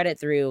 I've read it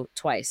through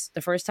twice.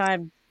 The first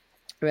time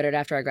I read it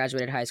after I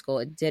graduated high school.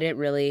 It didn't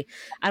really.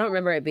 I don't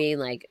remember it being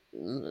like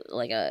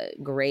a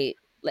great.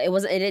 It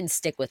didn't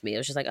stick with me. It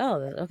was just like,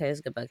 oh, okay, it's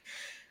a good book.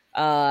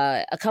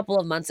 A couple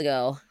of months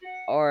ago,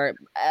 or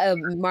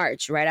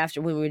March, right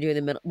after when we were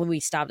doing when we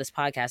stopped this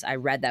podcast, I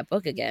read that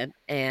book again,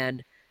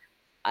 and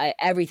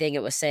everything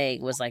it was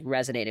saying was like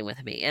resonating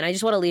with me. And I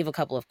just want to leave a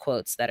couple of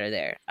quotes that are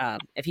there.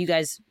 If you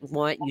guys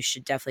want, you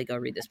should definitely go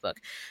read this book.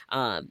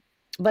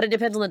 But it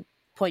depends on the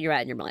point you're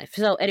at in your life.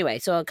 So anyway,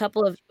 so a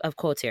couple of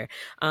quotes here.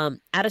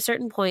 At a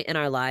certain point in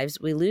our lives,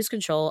 we lose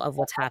control of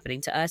what's happening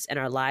to us, and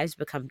our lives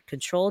become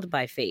controlled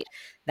by fate.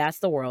 That's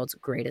the world's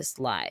greatest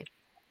lie.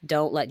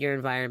 Don't let your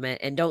environment,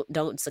 and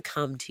don't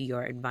succumb to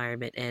your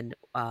environment and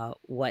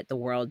what the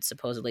world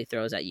supposedly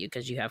throws at you,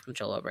 because you have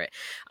control over it.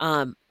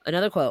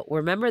 Another quote: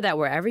 remember that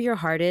wherever your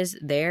heart is,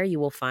 there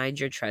you will find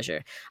your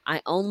treasure.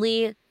 I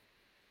only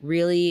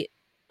really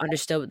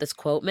understood what this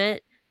quote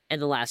meant in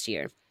the last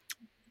year.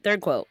 Third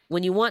quote: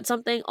 when you want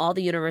something, all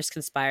the universe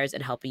conspires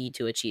in helping you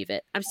to achieve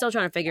it. I'm still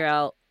trying to figure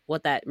out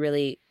what that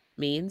really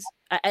means.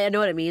 I know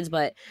what it means,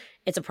 but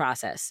it's a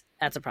process.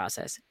 That's a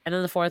process. And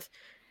then the fourth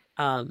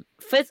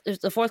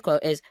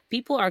quote is: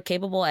 people are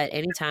capable at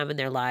any time in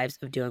their lives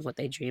of doing what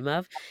they dream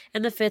of.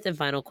 And the fifth and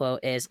final quote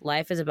is: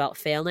 life is about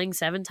failing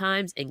 7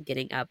 times and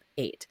getting up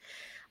 8.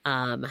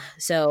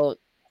 So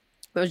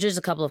there's just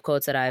a couple of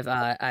quotes that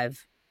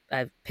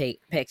I've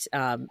picked.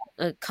 A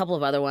couple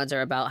of other ones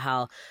are about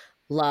how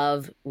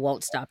love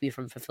won't stop you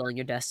from fulfilling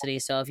your destiny.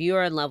 So if you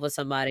are in love with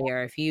somebody,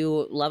 or if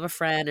you love a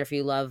friend, or if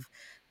you love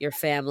your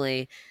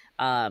family,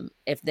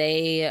 if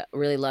they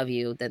really love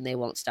you, then they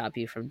won't stop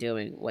you from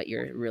doing what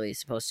you're really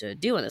supposed to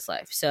do in this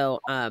life. So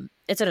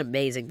it's an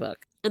amazing book.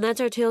 And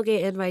that's our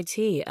tailgate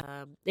invitee.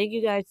 Thank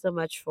you guys so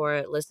much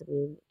for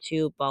listening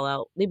to the Ball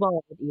Out with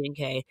E and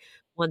K.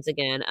 Once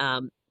again,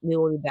 we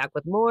will be back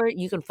with more.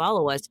 You can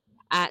follow us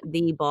at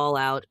the Ball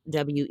Out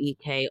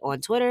WEK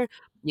on Twitter.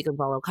 You can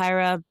follow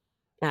Kyra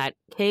at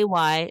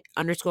KY_SEMI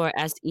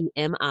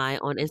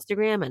on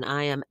Instagram, and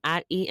I am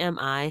at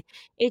EMIHAYDEL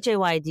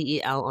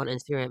on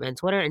Instagram and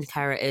Twitter. And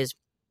Kyra is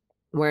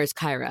Where's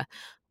Kyra?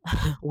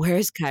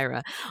 Where's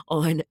Kyra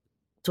on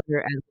Twitter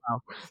as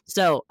well.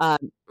 So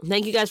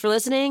thank you guys for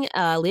listening.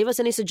 Leave us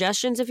any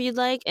suggestions if you'd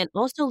like, and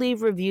also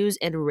leave reviews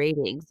and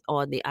ratings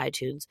on the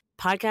iTunes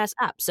podcast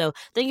app. So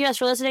thank you guys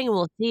for listening, and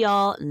we'll see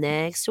y'all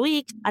next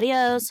week.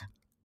 Adios.